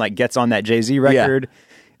bars and like gets on that Jay-Z record.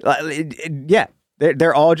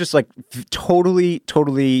 They're all just like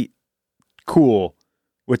totally cool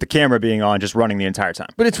with the camera being on, just running the entire time.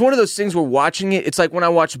 But it's one of those things where watching it, it's like when I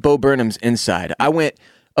watched Bo Burnham's Inside. I went,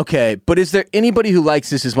 okay, but is there anybody who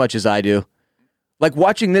likes this as much as I do? Like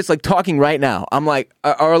watching this, like talking right now, I'm like,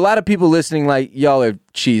 are a lot of people listening like, y'all are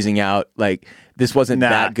cheesing out, like this wasn't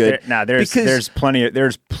that good? There's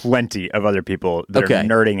plenty of other people that are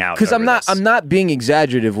nerding out. Because I'm not being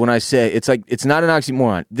exaggerative when I say it's like, it's not an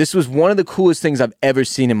oxymoron. This was one of the coolest things I've ever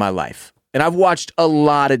seen in my life. And I've watched a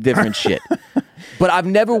lot of different shit. But I've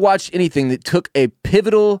never watched anything that took a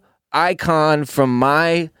pivotal icon from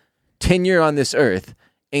my tenure on this earth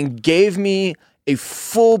and gave me a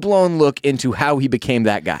full-blown look into how he became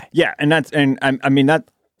that guy. Yeah, that's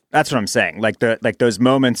what I'm saying. Like those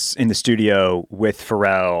moments in the studio with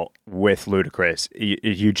Pharrell, with Ludacris,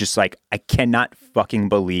 you just like, I cannot fucking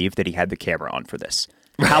believe that he had the camera on for this.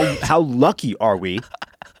 How lucky are we?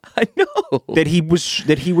 I know that he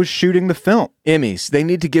was shooting the film. Emmys. They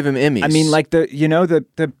need to give him Emmys. I mean, like the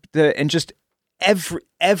and just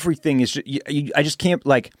everything is. I just can't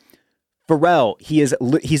like Pharrell.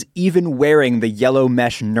 He's even wearing the yellow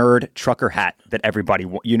mesh nerd trucker hat that everybody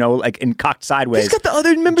like in cocked sideways. He's got the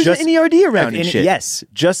other members of NERD around and shit. Yes,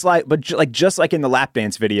 just like in the lap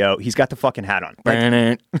dance video, he's got the fucking hat on.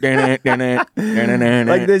 Like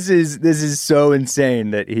this is so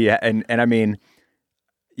insane that he and I mean.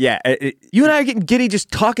 Yeah, you and I are getting giddy just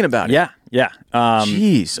talking about it. Yeah.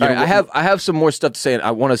 Jeez. All right, I have some more stuff to say, and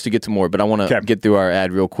I want us to get to more, but I want to get through our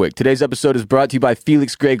ad real quick. Today's episode is brought to you by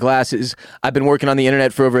Felix Gray Glasses. I've been working on the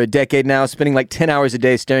internet for over a decade now, spending like 10 hours a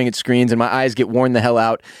day staring at screens, and my eyes get worn the hell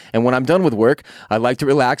out. And when I'm done with work, I like to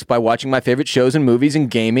relax by watching my favorite shows and movies and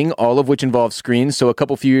gaming, all of which involve screens. So a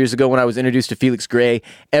few years ago when I was introduced to Felix Gray,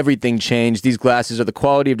 everything changed. These glasses are the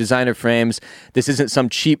quality of designer frames. This isn't some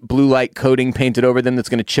cheap blue light coating painted over them that's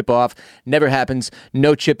going to chip off. Never happens.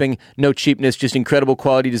 No chipping, no cheapness, just incredible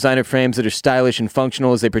quality designer frames that are stylish and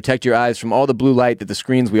functional as they protect your eyes from all the blue light that the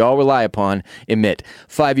screens we all rely upon emit.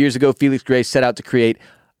 5 years ago, Felix Gray set out to create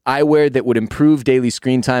eyewear that would improve daily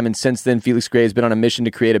screen time, and since then, Felix Gray has been on a mission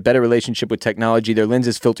to create a better relationship with technology. Their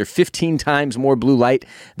lenses filter 15 times more blue light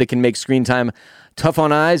that can make screen time tough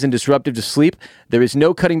on eyes and disruptive to sleep. There is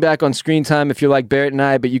no cutting back on screen time if you're like Barrett and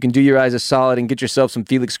I, but you can do your eyes a solid and get yourself some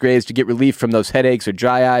Felix Grays to get relief from those headaches or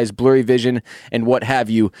dry eyes, blurry vision, and what have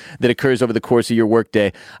you that occurs over the course of your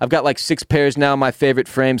workday. I've got like 6 pairs now. My favorite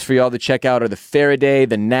frames for y'all to check out are the Faraday,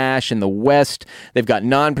 the Nash, and the West. They've got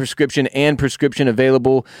non-prescription and prescription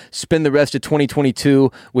available. Spend the rest of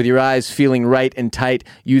 2022 with your eyes feeling right and tight.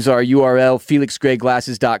 Use our URL,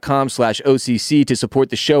 felixgrayglasses.com/OCC to support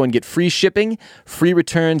the show and get free shipping, free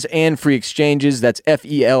returns, and free exchanges. That's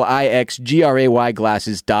FELIXGRAY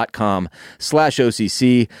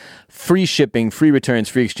glasses.com/OCC. Free shipping, free returns,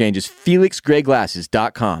 free exchanges.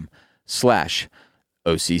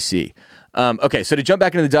 FelixGrayGlasses.com/OCC. Okay, so to jump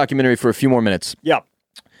back into the documentary for a few more minutes. Yep.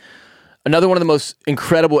 Another one of the most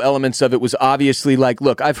incredible elements of it was obviously like,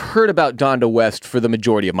 look, I've heard about Donda West for the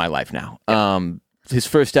majority of my life now. His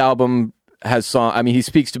first album has he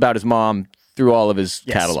speaks about his mom through all of his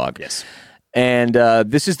catalog. Yes. And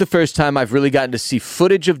this is the first time I've really gotten to see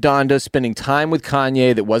footage of Donda spending time with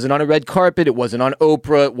Kanye that wasn't on a red carpet, it wasn't on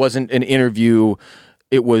Oprah, it wasn't an interview.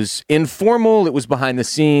 It was informal, it was behind the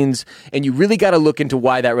scenes, and you really got to look into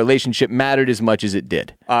why that relationship mattered as much as it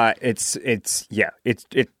did.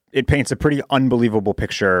 It paints a pretty unbelievable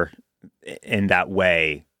picture in that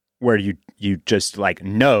way, where you just like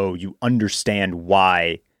you understand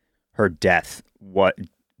why her death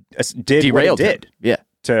derailed what it did. Yeah.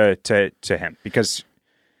 to him because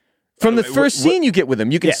from the first scene you get with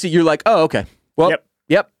him, you can see you're like, oh, okay, well,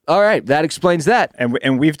 yep, all right, that explains that.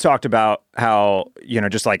 And we've talked about how,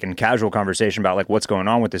 just like in casual conversation about like what's going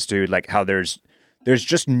on with this dude, like how there's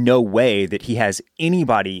just no way that he has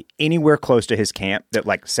anybody anywhere close to his camp that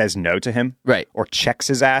like says no to him, right, or checks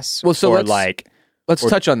his ass, well, so let's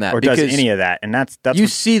touch on that, or does any of that, and that's you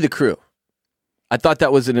see the crew. I thought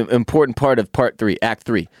that was an important part of Part 3, Act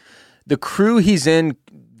 3. The crew he's in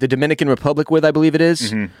the Dominican Republic with, I believe it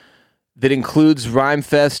is, that includes Rhyme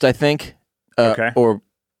Fest, I think, or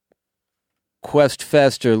Quest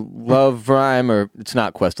Fest, or Love Rhyme, or it's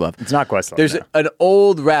not Questlove. It's not Questlove. There's an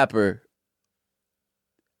old rapper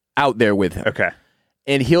out there with him. Okay.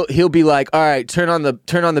 And he'll be like, all right, turn on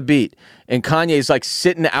the beat. And Kanye's like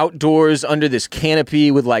sitting outdoors under this canopy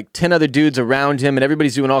with like 10 other dudes around him, and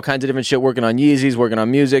everybody's doing all kinds of different shit, working on Yeezys, working on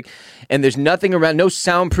music. And there's nothing around, no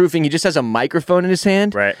soundproofing. He just has a microphone in his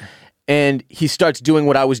hand. Right. And he starts doing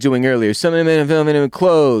what I was doing earlier. Some of them in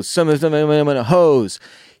clothes, some of them in a hose.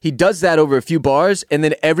 He does that over a few bars, and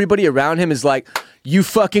then everybody around him is like, you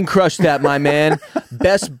fucking crushed that, my man.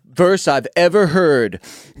 Best verse I've ever heard.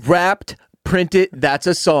 Rapped, printed, that's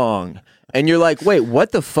a song. And you're like, wait,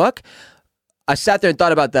 what the fuck? I sat there and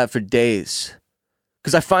thought about that for days.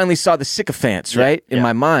 Because I finally saw the sycophants, right, in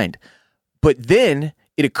my mind. But then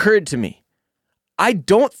it occurred to me, I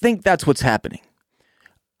don't think that's what's happening.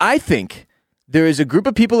 I think there is a group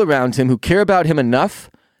of people around him who care about him enough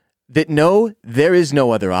that know there is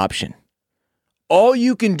no other option. All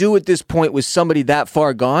you can do at this point with somebody that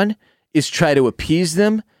far gone is try to appease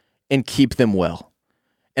them and keep them well.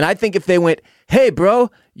 And I think if they went, hey, bro,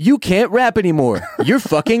 you can't rap anymore. You're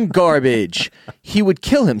fucking garbage. He would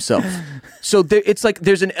kill himself. So it's like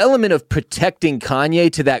there's an element of protecting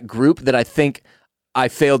Kanye to that group that I think I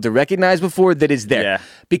failed to recognize before that is there. Yeah.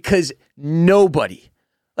 Because nobody,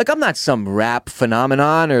 like I'm not some rap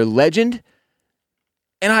phenomenon or legend,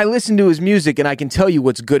 and I listen to his music and I can tell you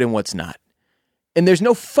what's good and what's not. And there's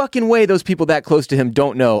no fucking way those people that close to him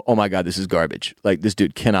don't know, oh my God, this is garbage. Like this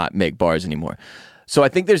dude cannot make bars anymore. So I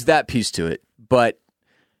think there's that piece to it. But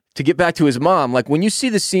to get back to his mom, like when you see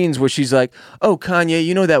the scenes where she's like, oh, Kanye,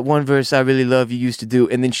 you know that one verse I really love you used to do?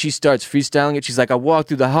 And then she starts freestyling it. She's like, I walked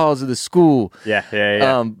through the halls of the school. Yeah.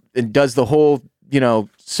 And does the whole, and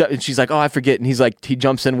she's like, oh, I forget. And he's like, he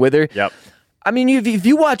jumps in with her. Yep. I mean, if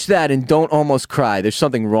you watch that and don't almost cry, there's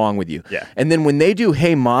something wrong with you. Yeah. And then when they do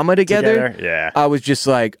Hey Mama together, yeah. I was just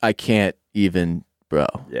like, I can't even, bro.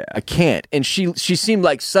 Yeah. I can't. And she seemed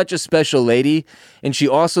like such a special lady, and she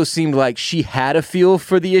also seemed like she had a feel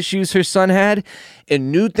for the issues her son had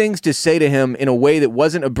and knew things to say to him in a way that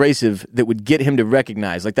wasn't abrasive, that would get him to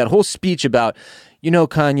recognize. Like that whole speech about,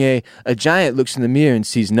 Kanye, a giant looks in the mirror and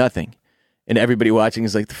sees nothing. And everybody watching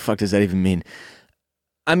is like, the fuck does that even mean?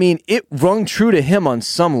 I mean, it rung true to him on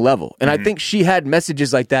some level. And I think she had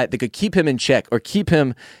messages like that could keep him in check or keep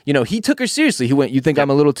him, he took her seriously. He went, you think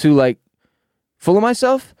I'm a little too, full of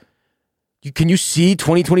myself? Can you see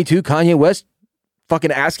 2022 Kanye West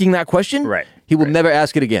fucking asking that question? Right. He will never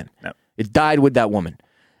ask it again. No. It died with that woman.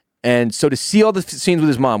 And so to see all the scenes with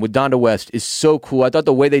his mom, with Donda West, is so cool. I thought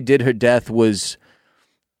the way they did her death was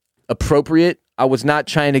appropriate. I was not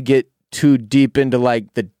trying to get too deep into,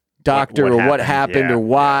 the doctor or what happened or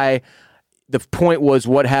why. The point was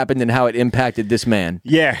what happened and how it impacted this man.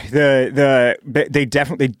 Yeah, they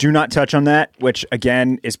definitely do not touch on that, which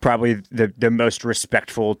again is probably the most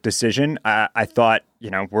respectful decision. I thought,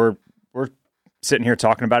 we're sitting here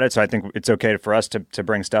talking about it, so I think it's okay for us to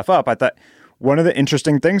bring stuff up. I thought one of the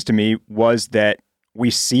interesting things to me was that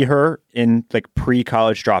we see her in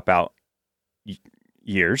pre-college dropout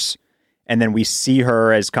years. And then we see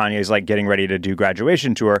her as Kanye's getting ready to do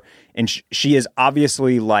graduation tour, and she is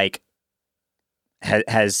obviously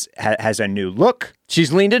has a new look.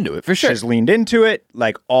 She's leaned into it for sure. She's leaned into it,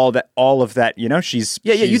 all of that. She's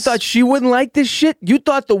You thought she wouldn't like this shit? You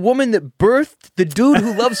thought the woman that birthed the dude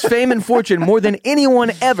who loves fame and fortune more than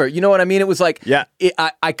anyone ever. You know what I mean? It was I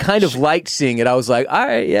kind of liked seeing it. I was like, all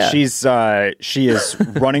right, yeah. She is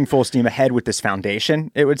running full steam ahead with this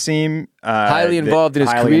foundation. It would seem highly involved in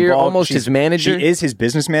his career, almost his manager. She is his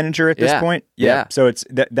business manager at this point. Yeah. So it's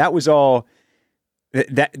that was all.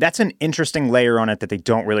 That's an interesting layer on it that they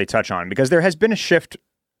don't really touch on, because there has been a shift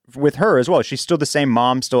with her as well. She's still the same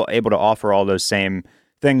mom, still able to offer all those same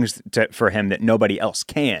things for him that nobody else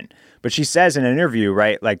can. But she says in an interview,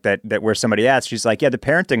 right, that where somebody asks, she's like, yeah, the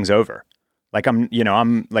parenting's over.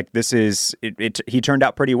 I'm like, this is it. He turned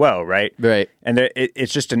out pretty well, right? Right. And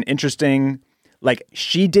it's just an interesting,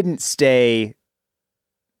 she didn't stay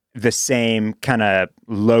the same kind of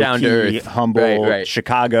low-key, humble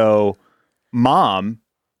Chicago mom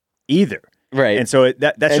either. Right. And so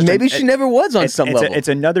that's and just maybe she never was on some level. It's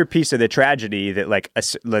another piece of the tragedy that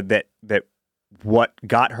that what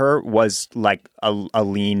got her was like a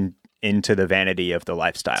lean into the vanity of the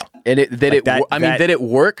lifestyle. And that it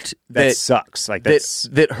worked. That sucks. Like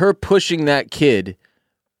that her pushing that kid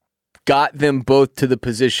got them both to the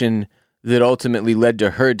position that ultimately led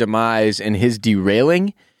to her demise and his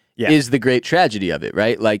derailing is the great tragedy of it,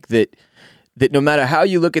 right? Like that no matter how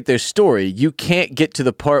you look at their story, you can't get to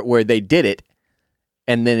the part where they did it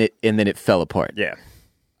and then it fell apart. Yeah.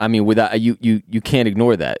 I mean, without you can't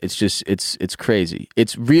ignore that. It's just it's crazy.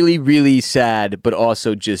 It's really, really sad, but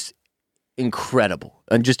also just incredible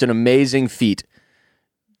and just an amazing feat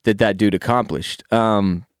that dude accomplished.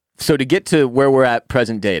 So to get to where we're at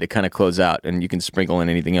present day, to kind of close out, and you can sprinkle in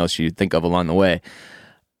anything else you think of along the way,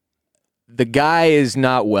 the guy is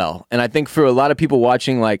not well. And I think for a lot of people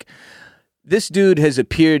watching, like, this dude has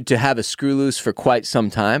appeared to have a screw loose for quite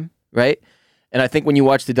some time, right? And I think when you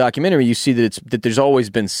watch the documentary, you see that there's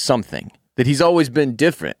always been something, that he's always been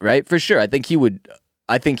different, right? For sure. I think he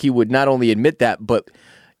would not only admit that, but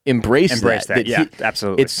embrace that. Yeah,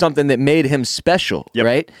 absolutely. It's something that made him special,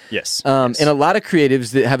 right? Yes. And a lot of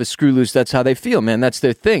creatives that have a screw loose, that's how they feel, man. That's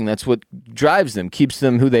their thing. That's what drives them, keeps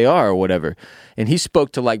them who they are or whatever. And he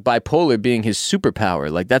spoke to like bipolar being his superpower.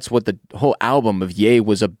 Like that's what the whole album of Ye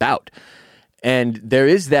was about. And there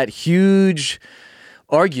is that huge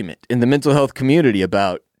argument in the mental health community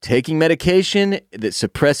about taking medication that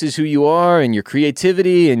suppresses who you are and your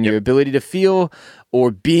creativity and your ability to feel,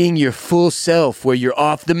 or being your full self where you're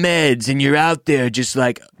off the meds and you're out there just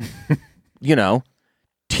like,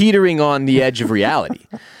 teetering on the edge of reality.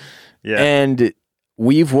 Yeah. And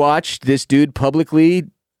we've watched this dude publicly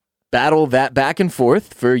battle that back and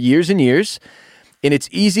forth for years and years. And it's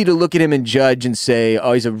easy to look at him and judge and say,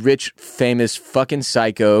 oh, he's a rich, famous fucking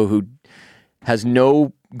psycho who has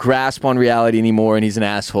no grasp on reality anymore and he's an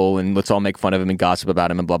asshole and let's all make fun of him and gossip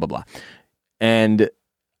about him and blah, blah, blah. And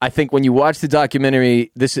I think when you watch the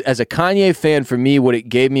documentary, this, as a Kanye fan, for me, what it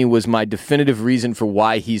gave me was my definitive reason for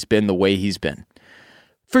why he's been the way he's been.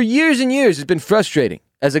 For years and years, it's been frustrating.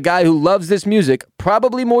 As a guy who loves this music,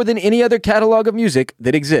 probably more than any other catalog of music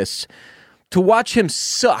that exists, to watch him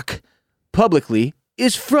suck publicly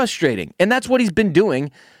is frustrating. And that's what he's been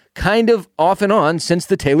doing kind of off and on since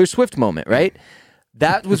the Taylor Swift moment, right?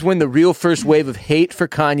 That was when the real first wave of hate for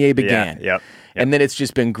Kanye began. Yeah. And then it's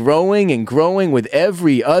just been growing and growing with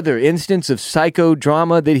every other instance of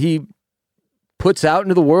psychodrama that he puts out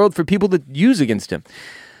into the world for people to use against him.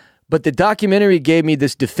 But the documentary gave me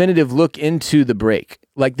this definitive look into the break.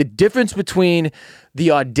 Like the difference between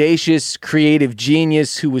the audacious, creative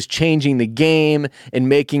genius who was changing the game and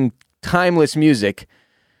making timeless music,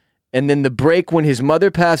 and then the break when his mother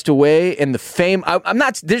passed away and the fame.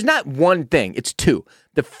 There's not one thing, it's two.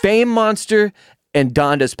 The fame monster and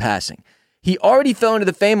Donda's passing. He already fell into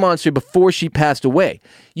the fame monster before she passed away.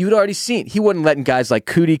 You'd already seen he wasn't letting guys like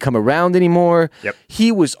Cootie come around anymore. Yep.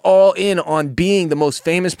 He was all in on being the most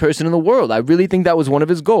famous person in the world. I really think that was one of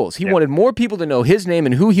his goals. He wanted more people to know his name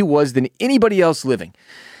and who he was than anybody else living.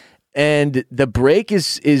 And the break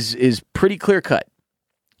is pretty clear cut.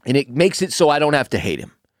 And it makes it so I don't have to hate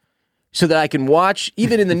him. So that I can watch,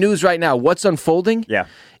 even in the news right now, what's unfolding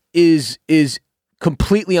is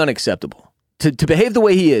completely unacceptable. To behave the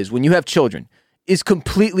way he is when you have children is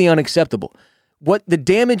completely unacceptable. What the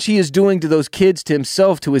damage he is doing to those kids, to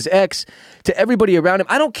himself, to his ex, to everybody around him.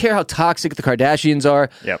 I don't care how toxic the Kardashians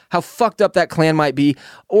are, how fucked up that clan might be,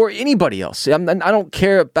 or anybody else. I don't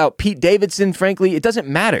care about Pete Davidson, frankly. It doesn't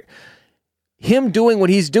matter. Him doing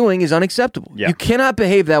what he's doing is unacceptable. You cannot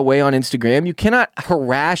behave that way on Instagram. You cannot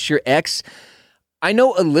harass your ex. I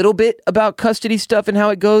know a little bit about custody stuff and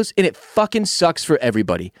how it goes, and it fucking sucks for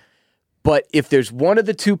everybody. But if there's one of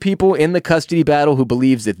the two people in the custody battle who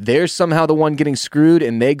believes that they're somehow the one getting screwed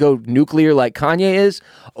and they go nuclear like Kanye is,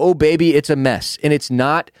 oh baby, it's a mess. And it's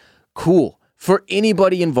not cool for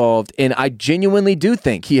anybody involved. And I genuinely do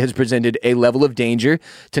think he has presented a level of danger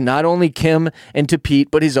to not only Kim and to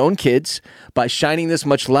Pete, but his own kids by shining this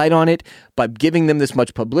much light on it, by giving them this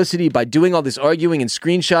much publicity, by doing all this arguing and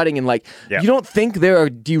screenshotting. And you don't think there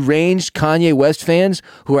are deranged Kanye West fans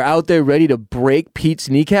who are out there ready to break Pete's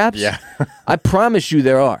kneecaps? Yeah. I promise you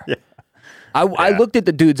there are. Yeah. I looked at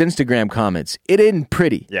the dude's Instagram comments. It isn't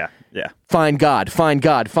pretty. Yeah. Find God, find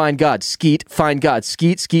God, find God, skeet, find God,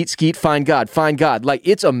 skeet, skeet, skeet, find God, find God. Like,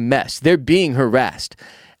 it's a mess. They're being harassed.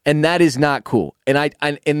 And that is not cool. And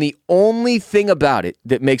and the only thing about it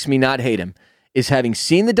that makes me not hate him is having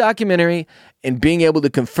seen the documentary and being able to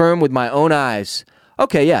confirm with my own eyes,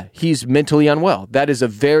 okay, yeah, he's mentally unwell. That is a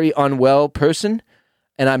very unwell person,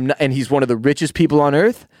 and he's one of the richest people on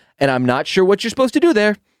earth. And I'm not sure what you're supposed to do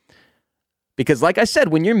there. Because like I said,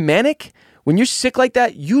 when you're manic, when you're sick like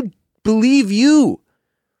that, you believe you.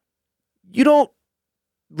 You don't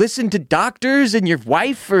listen to doctors and your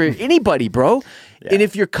wife or anybody, bro. Yeah. And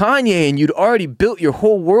if you're Kanye and you'd already built your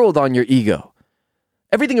whole world on your ego,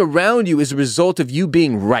 everything around you is a result of you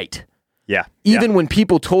being right. Yeah. Even when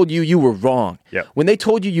people told you were wrong. Yeah. When they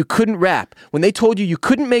told you couldn't rap. When they told you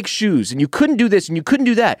couldn't make shoes and you couldn't do this and you couldn't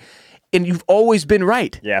do that. And you've always been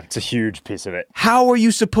right. Yeah, it's a huge piece of it. How are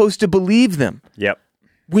you supposed to believe them? Yep.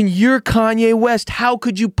 When you're Kanye West, how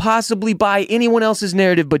could you possibly buy anyone else's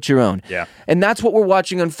narrative but your own? Yeah. And that's what we're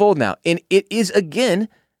watching unfold now. And it is, again,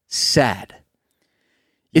 sad.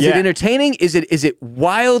 Is it entertaining? Is it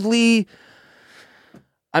wildly...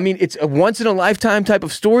 I mean, it's a once-in-a-lifetime type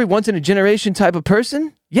of story, once-in-a-generation type of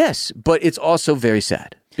person? Yes, but it's also very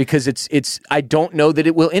sad. Because it's. I don't know that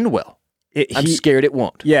it will end well. I'm scared it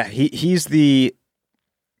won't. Yeah, he's the...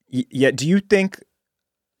 Yeah, do you think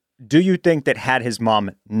that had his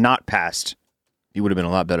mom not passed... He would have been a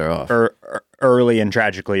lot better off. Early and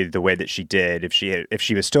tragically the way that she did, if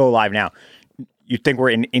she was still alive now, you think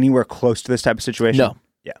we're in anywhere close to this type of situation? No.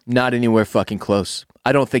 Yeah. Not anywhere fucking close.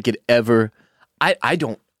 I don't think it ever... I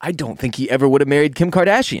don't think he ever would have married Kim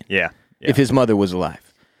Kardashian. Yeah. If his mother was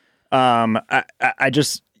alive. I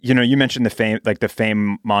just... you mentioned the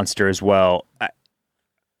fame monster as well.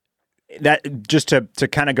 That just to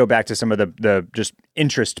kind of go back to some of the just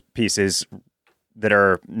interest pieces that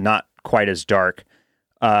are not quite as dark.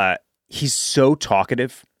 He's so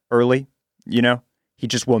talkative early, He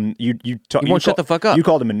just will. He won't shut the fuck up. You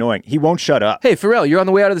called him annoying. He won't shut up. Hey, Pharrell, you're on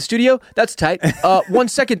the way out of the studio? That's tight. 1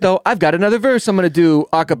 second, though. I've got another verse I'm going to do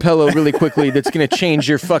a cappella really quickly that's going to change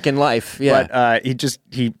your fucking life. Yeah. But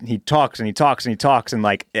he talks and he talks and he talks. And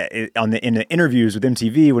like in the interviews with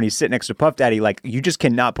MTV, when he's sitting next to Puff Daddy, like you just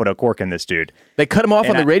cannot put a cork in this dude. They cut him off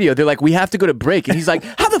on the radio. They're like, we have to go to break. And he's like,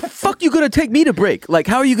 how the fuck you going to take me to break? Like,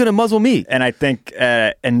 how are you going to muzzle me? And I think,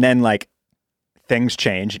 and then like, things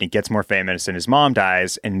change and he gets more famous and his mom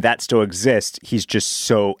dies and that still exists. He's just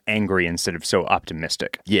so angry instead of so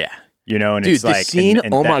optimistic. Yeah. And dude, it's like the scene,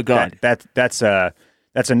 and oh my God. That's a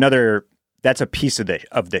piece of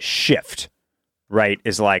the shift, right?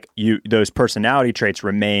 Is like those personality traits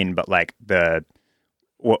remain, but like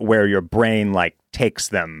where your brain like takes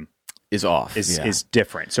them is off. Is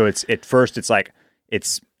different. So it's at first it's like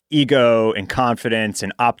it's ego and confidence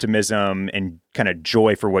and optimism and kind of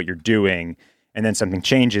joy for what you're doing. And then something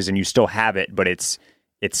changes and you still have it, but it's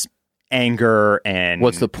anger and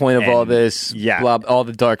what's the point of all this? Yeah, blah, all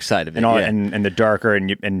the dark side of it, and the darker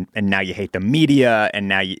and now you hate the media and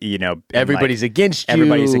now everybody's against you.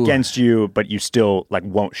 Everybody's against you, but you still like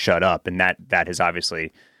won't shut up, and that has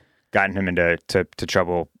obviously gotten him into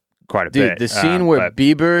trouble quite a bit. Dude, the scene where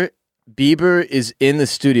Bieber is in the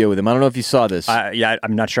studio with him. I don't know if you saw this.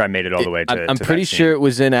 I'm not sure I made it all the way to. I'm pretty sure it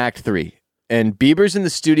was in Act 3. And Bieber's in the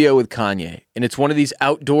studio with Kanye. And it's one of these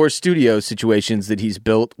outdoor studio situations that he's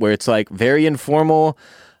built where it's like very informal.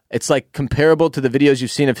 It's like comparable to the videos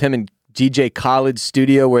you've seen of him in DJ Khaled's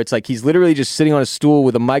studio where it's like he's literally just sitting on a stool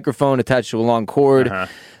with a microphone attached to a long cord. Uh-huh.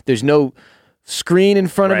 There's no screen in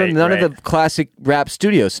front of him. None of the classic rap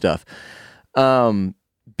studio stuff.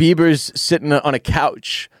 Bieber's sitting on a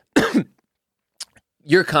couch.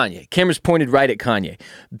 You're Kanye. Camera's pointed right at Kanye.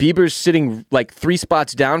 Bieber's sitting like 3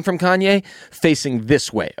 spots down from Kanye, facing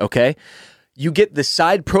this way, okay? You get the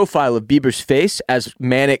side profile of Bieber's face as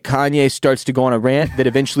manic Kanye starts to go on a rant that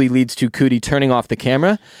eventually leads to Cootie turning off the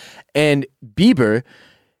camera. And Bieber,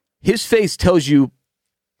 his face tells you,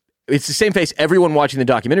 it's the same face everyone watching the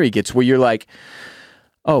documentary gets, where you're like,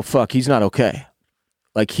 oh, fuck, he's not okay.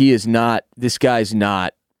 Like, this guy's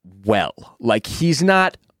not well. Like, he's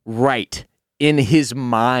not right in his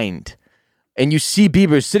mind. And you see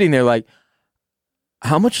Bieber sitting there like,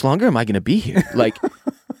 how much longer am I going to be here? Like,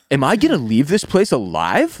 am I going to leave this place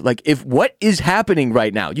alive? Like, what is happening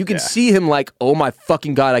right now? You can see him like, oh my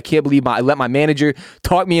fucking God, I can't believe I let my manager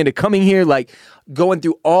talk me into coming here. Like, going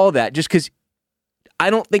through all that just because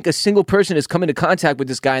I don't think a single person has come into contact with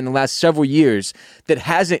this guy in the last several years that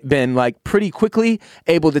hasn't been like pretty quickly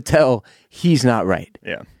able to tell he's not right.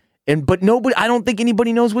 Yeah. But nobody, I don't think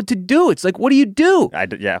anybody knows what to do. It's like, what do you do? What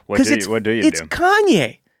do you do? It's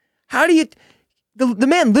Kanye. How do you? The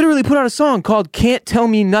man literally put out a song called "Can't Tell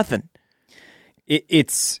Me Nothing." I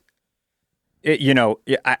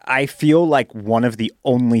feel like one of the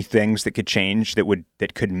only things that could change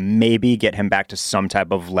that could maybe get him back to some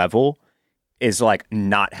type of level is like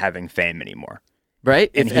not having fame anymore, right?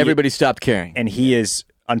 If everybody stopped caring, and he is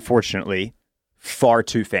unfortunately far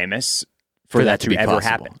too famous for that to ever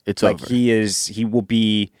happen. It's like over. He will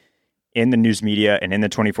be in the news media and in the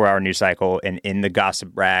 24-hour news cycle and in the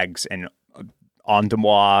gossip rags and on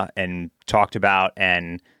Demois and talked about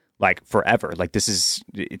and like forever. Like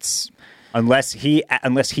it's unless he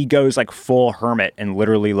goes like full hermit and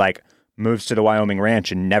literally like moves to the Wyoming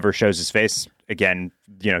ranch and never shows his face again,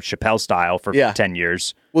 Chappelle style for 10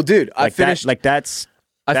 years. Well, dude, I finished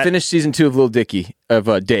season 2 of Lil Dicky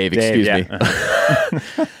of Dave, excuse me.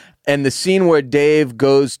 Uh-huh. And the scene where Dave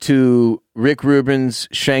goes to Rick Rubin's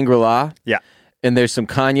Shangri-La. Yeah. And there's some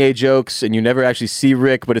Kanye jokes, and you never actually see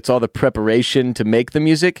Rick, but it's all the preparation to make the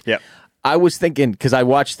music. Yeah. I was thinking, because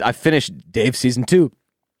I finished Dave season 2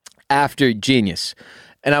 after Genius,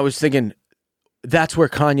 and I was thinking, that's where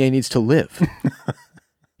Kanye needs to live.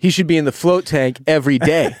 He should be in the float tank every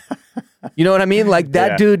day. You know what I mean? Like,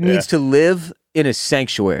 that dude needs to live in a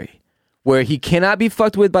sanctuary where he cannot be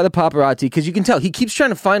fucked with by the paparazzi, because you can tell he keeps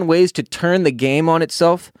trying to find ways to turn the game on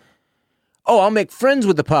itself. Oh, I'll make friends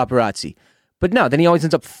with the paparazzi. But no, then he always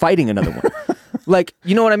ends up fighting another one. Like,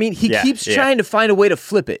 you know what I mean? He keeps trying to find a way to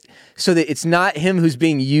flip it so that it's not him who's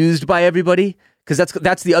being used by everybody, because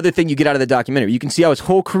that's the other thing you get out of the documentary. You can see how his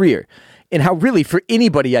whole career, and how really for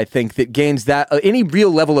anybody, I think, that gains that any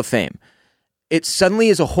real level of fame, it suddenly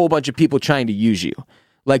is a whole bunch of people trying to use you.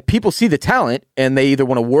 Like, people see the talent and they either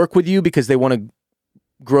want to work with you because they want to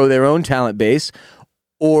grow their own talent base,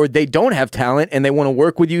 or they don't have talent and they want to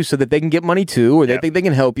work with you so that they can get money too, or they think they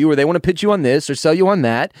can help you, or they want to pitch you on this or sell you on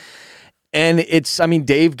that. And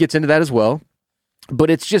Dave gets into that as well.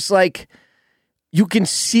 But it's just like, you can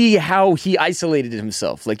see how he isolated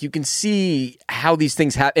himself. Like, you can see how these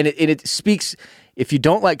things happen. And it speaks, if you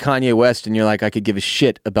don't like Kanye West and you're like, I could give a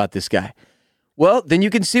shit about this guy, well, then you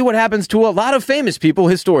can see what happens to a lot of famous people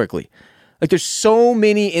historically. Like, there's so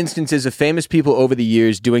many instances of famous people over the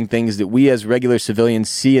years doing things that we as regular civilians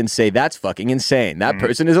see and say, that's fucking insane. That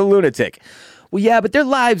person is a lunatic. Well, yeah, but their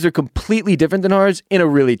lives are completely different than ours in a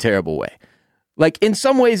really terrible way. Like, in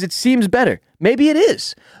some ways, it seems better. Maybe it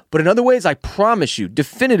is. But in other ways, I promise you,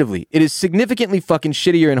 definitively, it is significantly fucking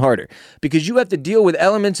shittier and harder, because you have to deal with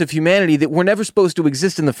elements of humanity that were never supposed to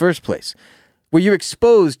exist in the first place, where you're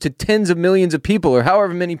exposed to tens of millions of people or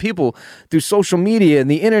however many people through social media and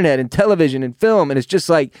the internet and television and film. And it's just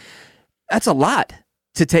like, that's a lot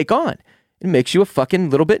to take on. It makes you a fucking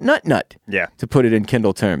little bit nut, to put it in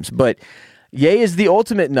Kindle terms. But Ye is the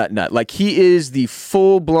ultimate nut. Like, he is the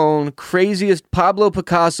full-blown, craziest Pablo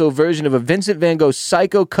Picasso version of a Vincent van Gogh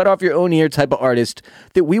psycho, cut-off-your-own-ear type of artist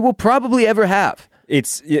that we will probably ever have.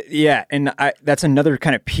 And that's another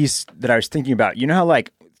kind of piece that I was thinking about. You know how,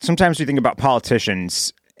 like, sometimes we think about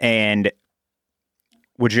politicians, and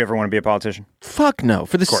would you ever want to be a politician? Fuck no.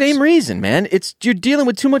 For the same reason, man. You're dealing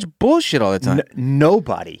with too much bullshit all the time.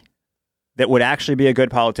 Nobody that would actually be a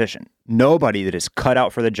good politician, nobody that is cut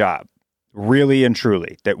out for the job, really and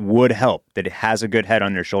truly, that would help, that has a good head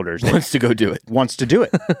on their shoulders, wants to go do it. Wants to do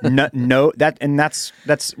it.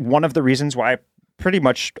 That's one of the reasons why pretty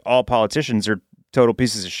much all politicians are total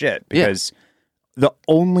pieces of shit, because the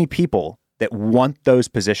only people that want those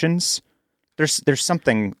positions, there's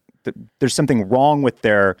something wrong with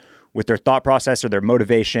their thought process or their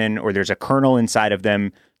motivation, or there's a kernel inside of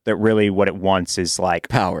them that really what it wants is like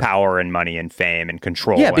power and money and fame and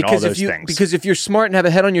control and all those things. Because if you're smart and have a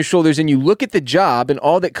head on your shoulders and you look at the job and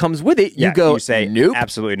all that comes with it, you say, nope,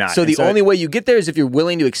 absolutely not. So the only way you get there is if you're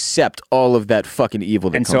willing to accept all of that fucking evil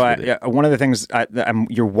that comes with it. One of the things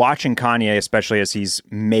you're watching Kanye, especially as he's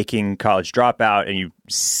making College Dropout, and you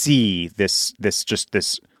see this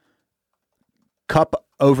cup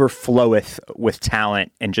overfloweth with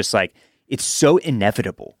talent, and just like, it's so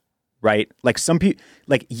inevitable. Right? Like, some people,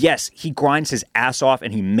 like, yes, he grinds his ass off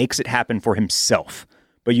and he makes it happen for himself.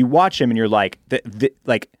 But you watch him and you're like,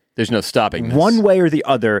 there's no stopping this. One way or the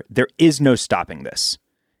other, there is no stopping this.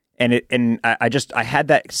 And I had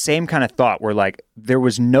that same kind of thought where, like, there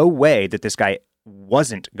was no way that this guy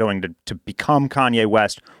wasn't going to become Kanye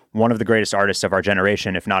West, one of the greatest artists of our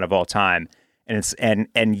generation, if not of all time.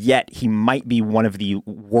 And yet he might be one of the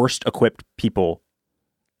worst equipped people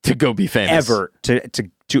to go be famous ever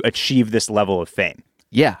to achieve this level of fame.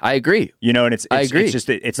 Yeah, I agree. You know, and I agree.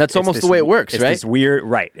 That's almost the way it works, right? It's this weird,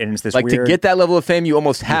 right? And it's this like, weird, to get that level of fame, you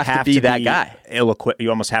almost have to be that guy. You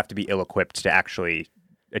almost have to be ill-equipped to actually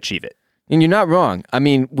achieve it. And you're not wrong. I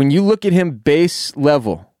mean, when you look at him base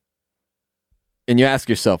level, and you ask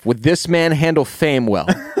yourself, would this man handle fame well?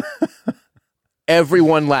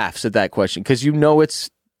 Everyone laughs at that question, because you know it's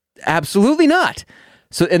absolutely not.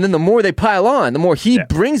 So, and then the more they pile on, the more he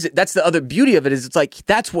brings it. That's the other beauty of it, is it's like,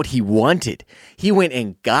 that's what he wanted. He went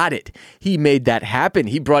and got it. He made that happen.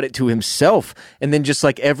 He brought it to himself. And then just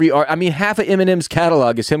like every art, I mean, half of Eminem's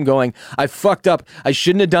catalog is him going, I fucked up. I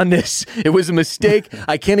shouldn't have done this. It was a mistake.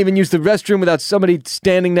 I can't even use the restroom without somebody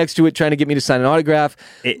standing next to it trying to get me to sign an autograph.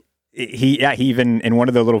 He even, in one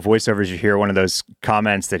of the little voiceovers, you hear one of those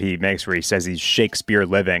comments that he makes where he says he's Shakespeare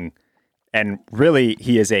living. And really,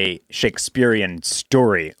 he is a Shakespearean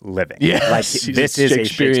story living. Yeah, like this is a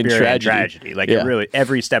Shakespearean tragedy. Like really,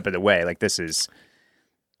 every step of the way. Like this is.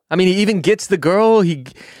 I mean, he even gets the girl. He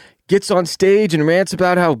gets on stage and rants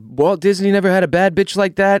about how Walt Disney never had a bad bitch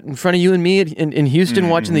like that in front of you and me in Houston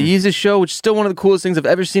watching the Yeezus show, which is still one of the coolest things I've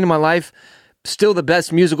ever seen in my life. Still the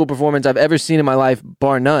best musical performance I've ever seen in my life,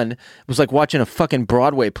 bar none. It was like watching a fucking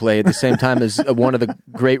Broadway play at the same time as one of the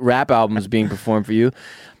great rap albums being performed for you.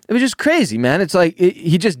 It was just crazy, man. It's like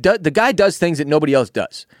he just does, the guy does things that nobody else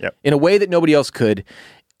does in a way that nobody else could.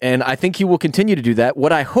 And I think he will continue to do that.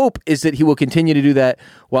 What I hope is that he will continue to do that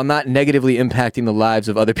while not negatively impacting the lives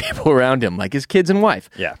of other people around him, like his kids and wife,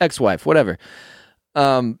 ex-wife, whatever.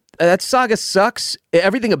 That saga sucks.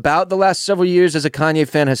 Everything about the last several years as a Kanye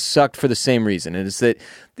fan has sucked for the same reason. And it's that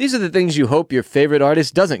these are the things you hope your favorite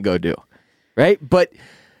artist doesn't go do, right? But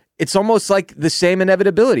it's almost like the same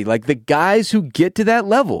inevitability. Like the guys who get to that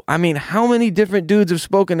level. I mean, how many different dudes have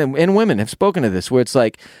spoken and women have spoken to this, where it's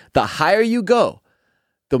like the higher you go,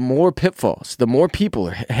 the more pitfalls, the more people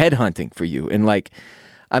are headhunting for you. And like,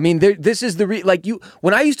 I mean, this is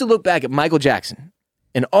when I used to look back at Michael Jackson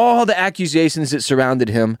and all the accusations that surrounded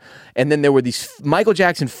him, and then there were these Michael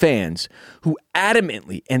Jackson fans who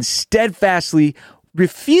adamantly and steadfastly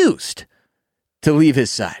refused to leave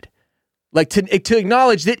his side. Like to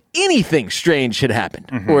acknowledge that anything strange had happened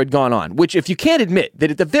or had gone on, which if you can't admit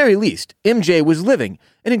that at the very least, MJ was living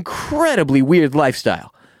an incredibly weird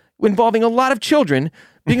lifestyle involving a lot of children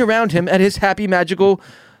being around him at his happy, magical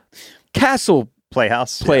castle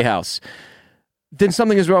playhouse, then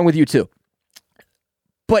something is wrong with you too.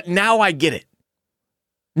 But now I get it.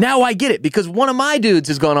 Now I get it, because one of my dudes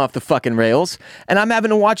has gone off the fucking rails, and I'm having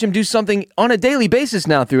to watch him do something on a daily basis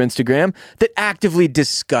now through Instagram that actively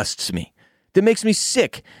disgusts me, that makes me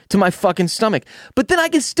sick to my fucking stomach. But then I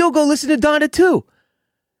can still go listen to Donda too.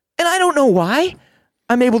 And I don't know why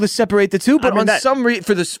I'm able to separate the two, but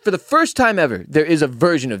for the first time ever, there is a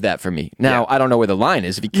version of that for me. Now, I don't know where the line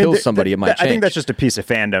is. If he kills somebody, it might change. I think that's just a piece of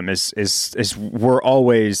fandom is we're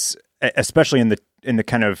always, especially in the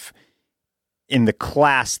kind of in the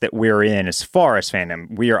class that we're in as far as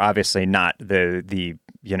fandom, we are obviously not the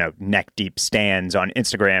neck deep stands on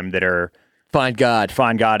Instagram that are find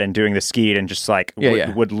God and doing the skeet and just like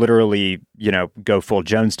would literally go full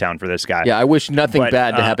Jonestown for this guy. Yeah, I wish nothing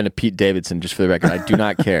bad to happen to Pete Davidson. Just for the record, I do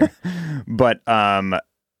not care. But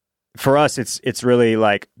for us, it's really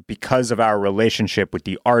like because of our relationship with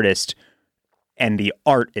the artist and the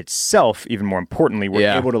art itself. Even more importantly, we're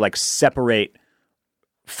able to like separate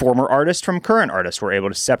former artist from current artist. We're able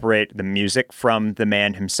to separate the music from the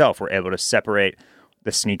man himself. We're able to separate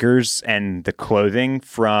the sneakers and the clothing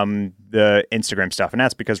from the Instagram stuff, and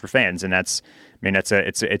that's because we're fans. And it's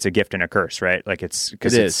a gift and a curse, right? Like it's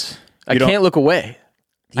because it is. I can't look away.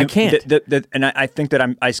 I can't. And I think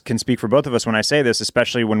that I can speak for both of us when I say this,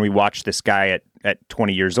 especially when we watch this guy at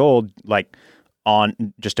 20 years old, like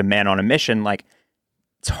on just a man on a mission. Like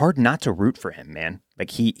it's hard not to root for him, man.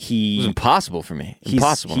 Like it was impossible for me.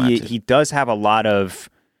 Impossible. He does have a lot of.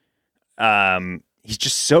 He's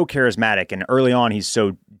just so charismatic, and early on, he's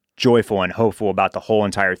so joyful and hopeful about the whole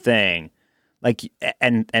entire thing. Like,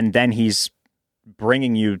 and then he's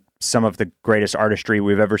bringing you some of the greatest artistry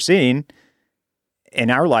we've ever seen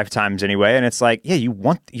in our lifetimes, anyway. And it's like,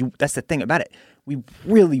 that's the thing about it. We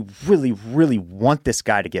really, really, really want this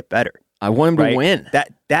guy to get better. I want him to win.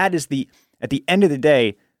 That is at the end of the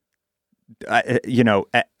day.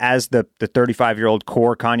 As the 35-year-old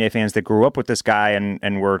core Kanye fans that grew up with this guy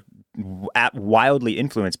and were wildly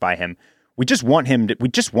influenced by him, we just want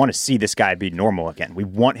to see this guy be normal again. We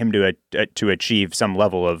want him to achieve some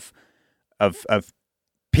level of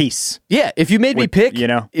peace. Yeah, if you made me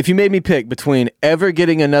pick between ever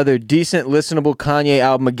getting another decent listenable Kanye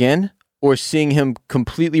album again or seeing him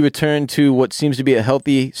completely return to what seems to be a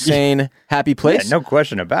healthy, sane, happy place. Yeah, no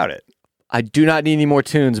question about it. I do not need any more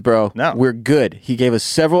tunes, bro. No. We're good. He gave us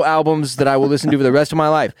several albums that I will listen to for the rest of my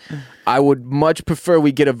life. I would much prefer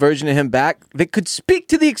we get a version of him back that could speak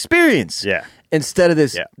to the experience. Yeah. Instead of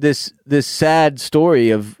this sad story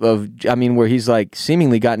of where he's like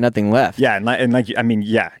seemingly got nothing left.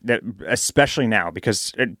 Yeah, especially now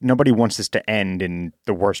because nobody wants this to end in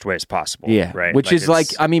the worst ways possible. Yeah, right. Which is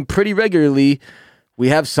pretty regularly we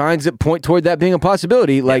have signs that point toward that being a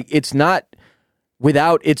possibility. Like, it's not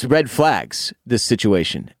without its red flags, this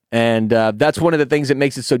situation. And that's one of the things that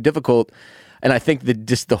makes it so difficult. And I think that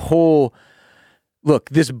just the whole... Look,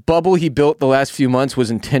 this bubble he built the last few months was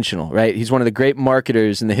intentional, right? He's one of the great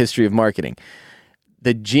marketers in the history of marketing.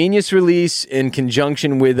 The Genius release in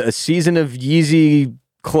conjunction with a season of Yeezy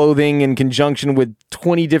clothing in conjunction with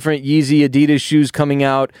 20 different Yeezy Adidas shoes coming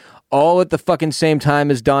out all at the fucking same time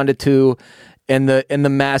as Donda 2 and the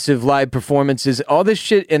massive live performances, all this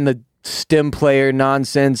shit and the stem player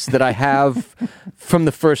nonsense that I have from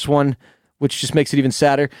the first one, which just makes it even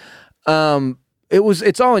sadder.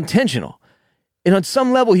 It's all intentional. And on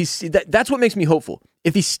some level, that's what makes me hopeful.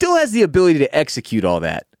 If he still has the ability to execute all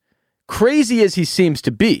that, crazy as he seems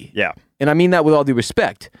to be, and I mean that with all due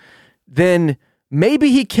respect, then maybe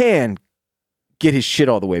he can get his shit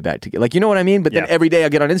all the way back together. Like, you know what I mean? But then every day I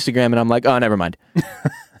get on Instagram and I'm like, oh, never mind.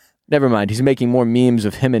 Never mind. He's making more memes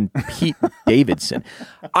of him and Pete Davidson.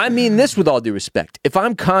 I mean this with all due respect. If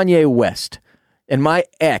I'm Kanye West and my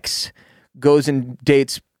ex goes and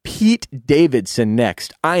dates Pete Davidson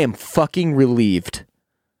next, I am fucking relieved.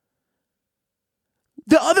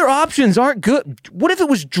 The other options aren't good. What if it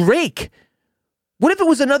was Drake? What if it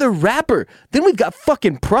was another rapper? Then we've got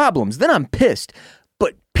fucking problems. Then I'm pissed.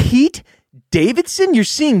 But Pete Davidson, you're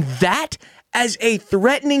seeing that as a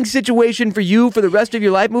threatening situation for you for the rest of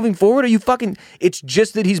your life moving forward? Are you fucking... It's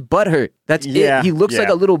just that he's butthurt. That's it. He looks like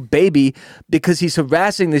a little baby because he's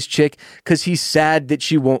harassing this chick because he's sad that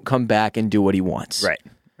she won't come back and do what he wants. Right.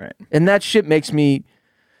 And that shit makes me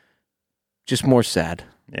just more sad.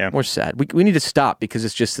 Yeah. More sad. We need to stop because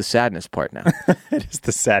it's just the sadness part now. It is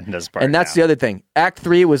the sadness part. And that's the other thing. Act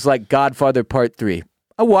 3 was like Godfather Part 3.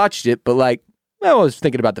 I watched it, but like, I was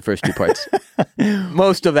thinking about the first two parts.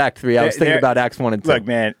 Most of Act 3, I was thinking about Acts 1 and 2. Look,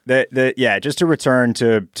 man, just to return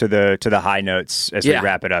to the high notes as we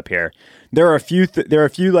wrap it up here. There are a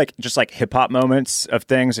few like just like hip hop moments of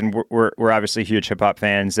things, and we're obviously huge hip hop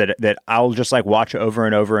fans that I'll just like watch over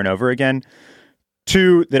and over and over again.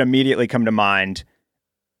 Two that immediately come to mind: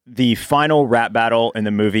 the final rap battle in the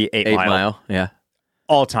movie 8 Mile. Yeah,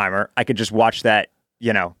 all timer. I could just watch that,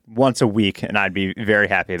 once a week, and I'd be very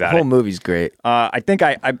happy about it. The whole movie's great. I think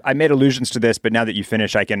I made allusions to this, but now that you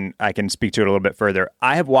finish, I can speak to it a little bit further.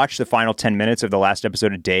 I have watched the final 10 minutes of the last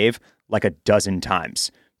episode of Dave like a dozen times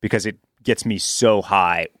because it gets me so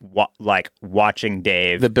high, like watching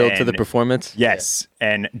Dave. The build to the performance? Yes.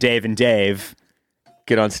 Yeah. And Dave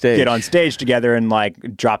get on stage together and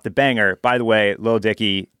like drop the banger. By the way, Lil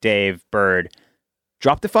Dicky, Dave, Bird,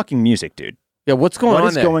 drop the fucking music, dude. Yeah, what's going on there?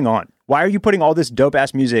 What is going on? Why are you putting all this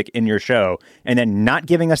dope-ass music in your show and then not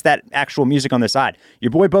giving us that actual music on the side?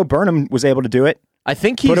 Your boy Bo Burnham was able to do it. I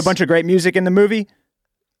think he's... Put a bunch of great music in the movie.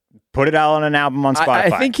 Put it out on an album on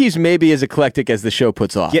Spotify. I think he's maybe as eclectic as the show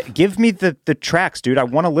puts off. Give me the tracks, dude. I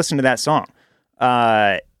want to listen to that song.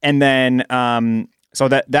 And then, so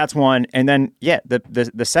that's one. And then,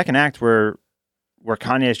 the second act where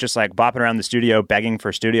Kanye is just like bopping around the studio, begging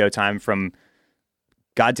for studio time from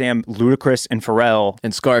goddamn Ludacris and Pharrell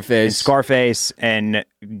and Scarface and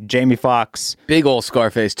Jamie Foxx. Big old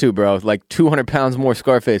Scarface too, bro. Like 200 pounds more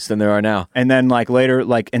Scarface than there are now. And then like later,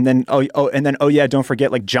 like don't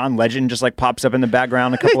forget like John Legend just like pops up in the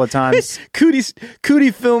background a couple of times.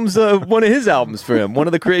 Cootie films one of his albums for him. One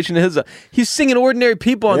of the creation of his. He's singing Ordinary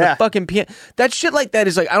People on the fucking piano. That shit like that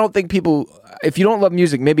is like, I don't think people. If you don't love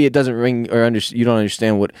music, maybe it doesn't ring or you don't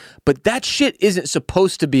understand what. But that shit isn't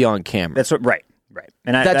supposed to be on camera. That's what right.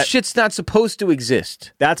 And that shit's not supposed to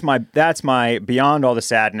exist. That's my beyond all the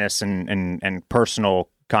sadness and personal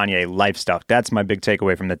Kanye life stuff. That's my big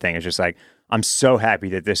takeaway from the thing. It's just like, I'm so happy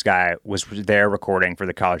that this guy was there recording for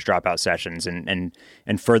the college dropout sessions and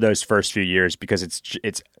for those first few years, because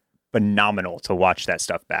it's phenomenal to watch that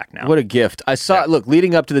stuff back now. What a gift. I saw look,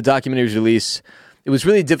 leading up to the documentary's release, it was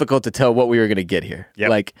really difficult to tell what we were going to get here. Yep.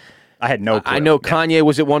 Like, I had no clue. I know Kanye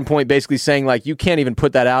was at one point basically saying, like, you can't even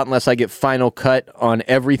put that out unless I get final cut on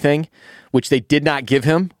everything, which they did not give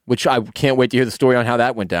him, which I can't wait to hear the story on how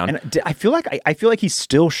that went down. And I feel like he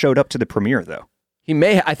still showed up to the premiere, though.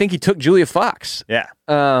 I think he took Julia Fox. Yeah.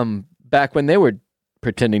 Back when they were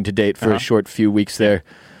pretending to date for a short few weeks there.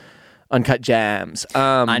 Uncut Jams.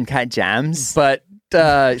 Uncut Jams? But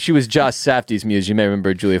she was Josh Safdie's muse. You may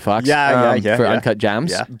remember Julia Fox. For Uncut Jams.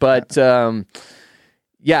 Yeah. But...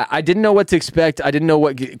 yeah, I didn't know what to expect. I didn't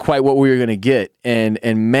know quite what we were going to get. And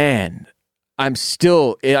man, I'm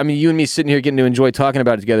still... I mean, you and me sitting here getting to enjoy talking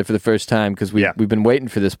about it together for the first time because we've been waiting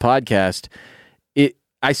for this podcast.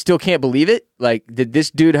 I still can't believe it. Like, that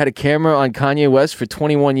this dude had a camera on Kanye West for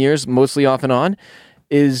 21 years, mostly off and on,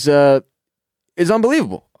 is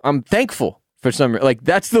unbelievable. I'm thankful for some, like,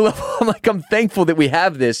 that's the level. I'm thankful that we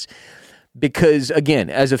have this because, again,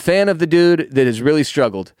 as a fan of the dude that has really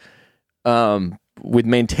struggled with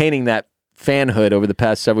maintaining that fanhood over the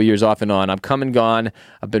past several years off and on, I've come and gone.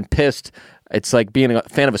 I've been pissed. It's like being a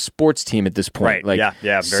fan of a sports team at this point. Right.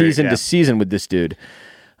 Like, season to season with this dude.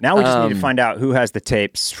 Now we just need to find out who has the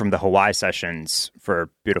tapes from the Hawaii sessions for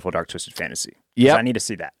Beautiful Dark Twisted Fantasy. Yeah, I need to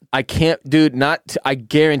see that. I can't, dude. I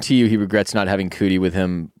guarantee you, he regrets not having Cootie with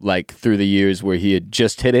him, like, through the years where he had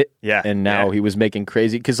just hit it, and now he was making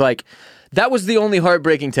crazy. Because, like, that was the only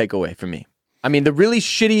heartbreaking takeaway for me. I mean, the really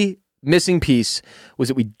shitty missing piece was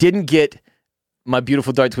that we didn't get My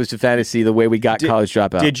Beautiful Dark Twisted Fantasy the way we got College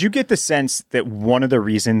Dropout. Did you get the sense that one of the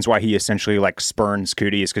reasons why he essentially, like, spurns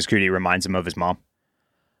Cootie is because Cootie reminds him of his mom?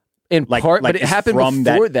 In part, but it happened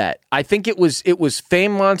before that. I think it was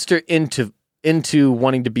Fame Monster into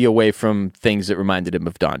wanting to be away from things that reminded him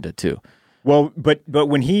of Donda too. Well, but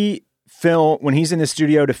when he's in the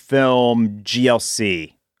studio to film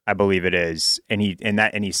GLC, I believe it is, and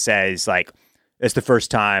he says, like, it's the first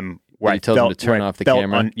time where he tells him to turn off the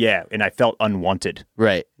camera. And I felt unwanted,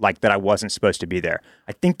 right? Like that I wasn't supposed to be there.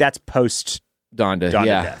 I think that's post Donda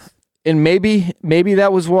yeah. Death. And maybe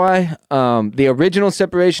that was why. The original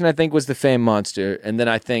separation, I think, was the Fame Monster. And then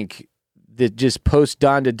I think that just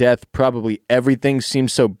post-Donda death, probably everything seemed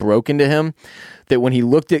so broken to him that when he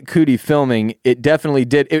looked at Cootie filming, it definitely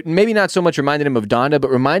did. It maybe not so much reminded him of Donda, but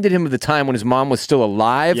reminded him of the time when his mom was still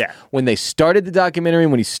alive, when they started the documentary,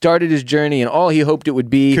 when he started his journey, and all he hoped it would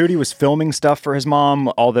be. Cootie was filming stuff for his mom,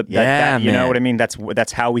 all that you know what I mean?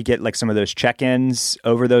 That's how we get, like, some of those check-ins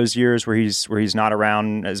over those years where he's not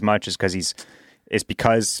around as much, is because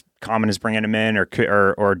Common is bringing him in, or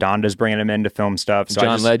Donda's bringing him in to film stuff. So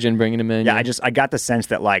John Legend bringing him in. Yeah, I got the sense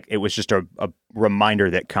that, like, it was just a reminder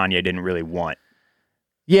that Kanye didn't really want.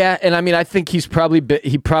 Yeah, and I mean, I think he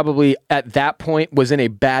probably at that point was in a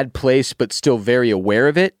bad place, but still very aware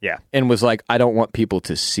of it. Yeah, and was like, I don't want people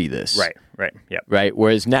to see this. Right, yeah. Right.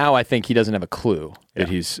 Whereas now, I think he doesn't have a clue that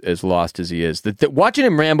he's as lost as he is. Watching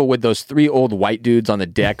him ramble with those three old white dudes on the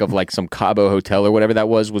deck of, like, some Cabo hotel or whatever that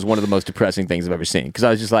was one of the most depressing things I've ever seen. Because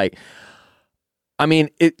I was just like, I mean,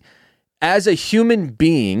 as a human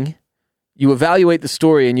being, you evaluate the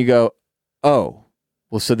story and you go, oh,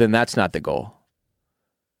 well, so then that's not the goal.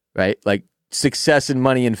 Right? Like, success and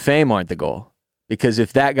money and fame aren't the goal. Because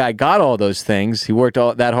if that guy got all those things, he worked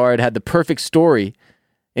all that hard, had the perfect story,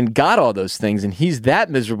 and got all those things, and he's that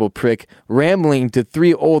miserable prick rambling to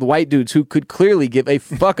three old white dudes who could clearly give a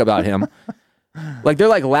fuck about him. Like, they're,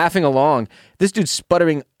 like, laughing along. This dude's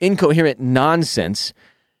sputtering incoherent nonsense.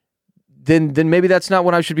 Then maybe that's not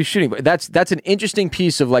what I should be shooting. But that's an interesting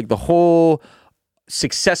piece of, like, the whole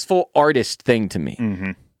successful artist thing to me.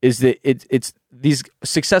 Mm-hmm. Is that it's these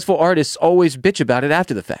successful artists always bitch about it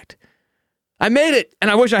after the fact. I made it, and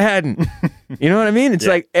I wish I hadn't. You know what I mean? It's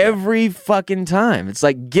like every fucking time. It's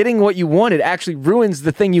like getting what you wanted actually ruins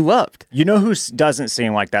the thing you loved. You know who doesn't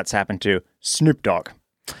seem like that's happened to? Snoop Dogg.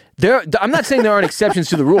 I'm not saying there aren't exceptions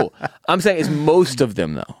to the rule. I'm saying it's most of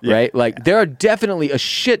them, though, right? Like, there are definitely a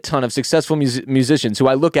shit ton of successful musicians who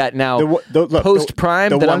I look at now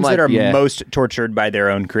post-prime. The ones that are most tortured by their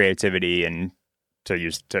own creativity and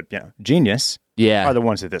genius are the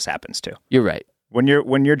ones that this happens to. You're right. When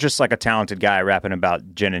you're just, like, a talented guy rapping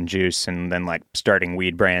about gin and juice and then, like, starting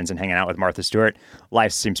weed brands and hanging out with Martha Stewart,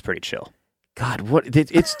 life seems pretty chill. God,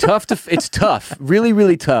 it's tough it's tough, really,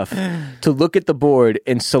 really tough to look at the board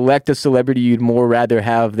and select a celebrity you'd more rather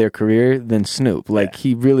have their career than Snoop. Like,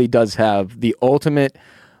 he really does have the ultimate,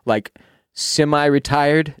 like,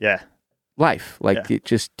 semi-retired life. Like,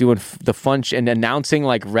 just doing the fun and announcing,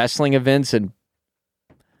 like, wrestling events and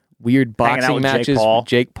weird boxing matches with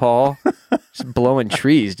Jake Paul. Just blowing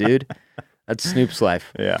trees, dude. That's Snoop's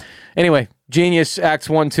life. Yeah. Anyway, Genius, Acts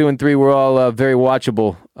 1, 2, and 3 were all very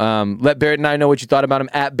watchable. Let Barrett and I know what you thought about him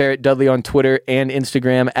at Barrett Dudley on Twitter and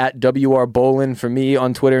Instagram, at WR Bolin for me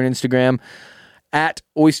on Twitter and Instagram, at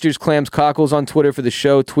Oysters, Clams, Cockles on Twitter for the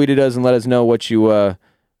show. Tweet at us and let us know what you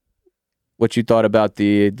thought about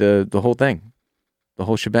the whole thing, the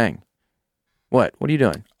whole shebang. What are you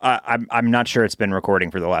doing? I'm not sure it's been recording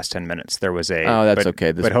for the last 10 minutes. There was a... Oh, that's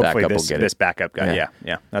okay. But hopefully backup will get it. This backup guy,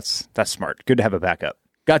 yeah. That's smart. Good to have a backup.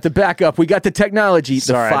 Got the backup. We got the technology.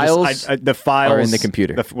 Sorry, the files are in the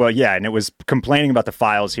computer. And it was complaining about the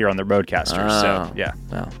files here on the Roadcaster. So, yeah.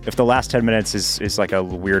 Well. If the last 10 minutes is like a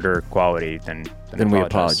weirder quality, then we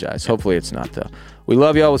apologize. Hopefully it's not, though. We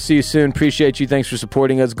love y'all. We'll see you soon. Appreciate you. Thanks for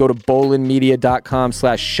supporting us. Go to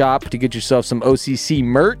bolinmedia.com/shop to get yourself some OCC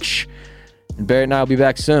merch. And Barrett and I will be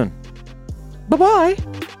back soon. Bye-bye.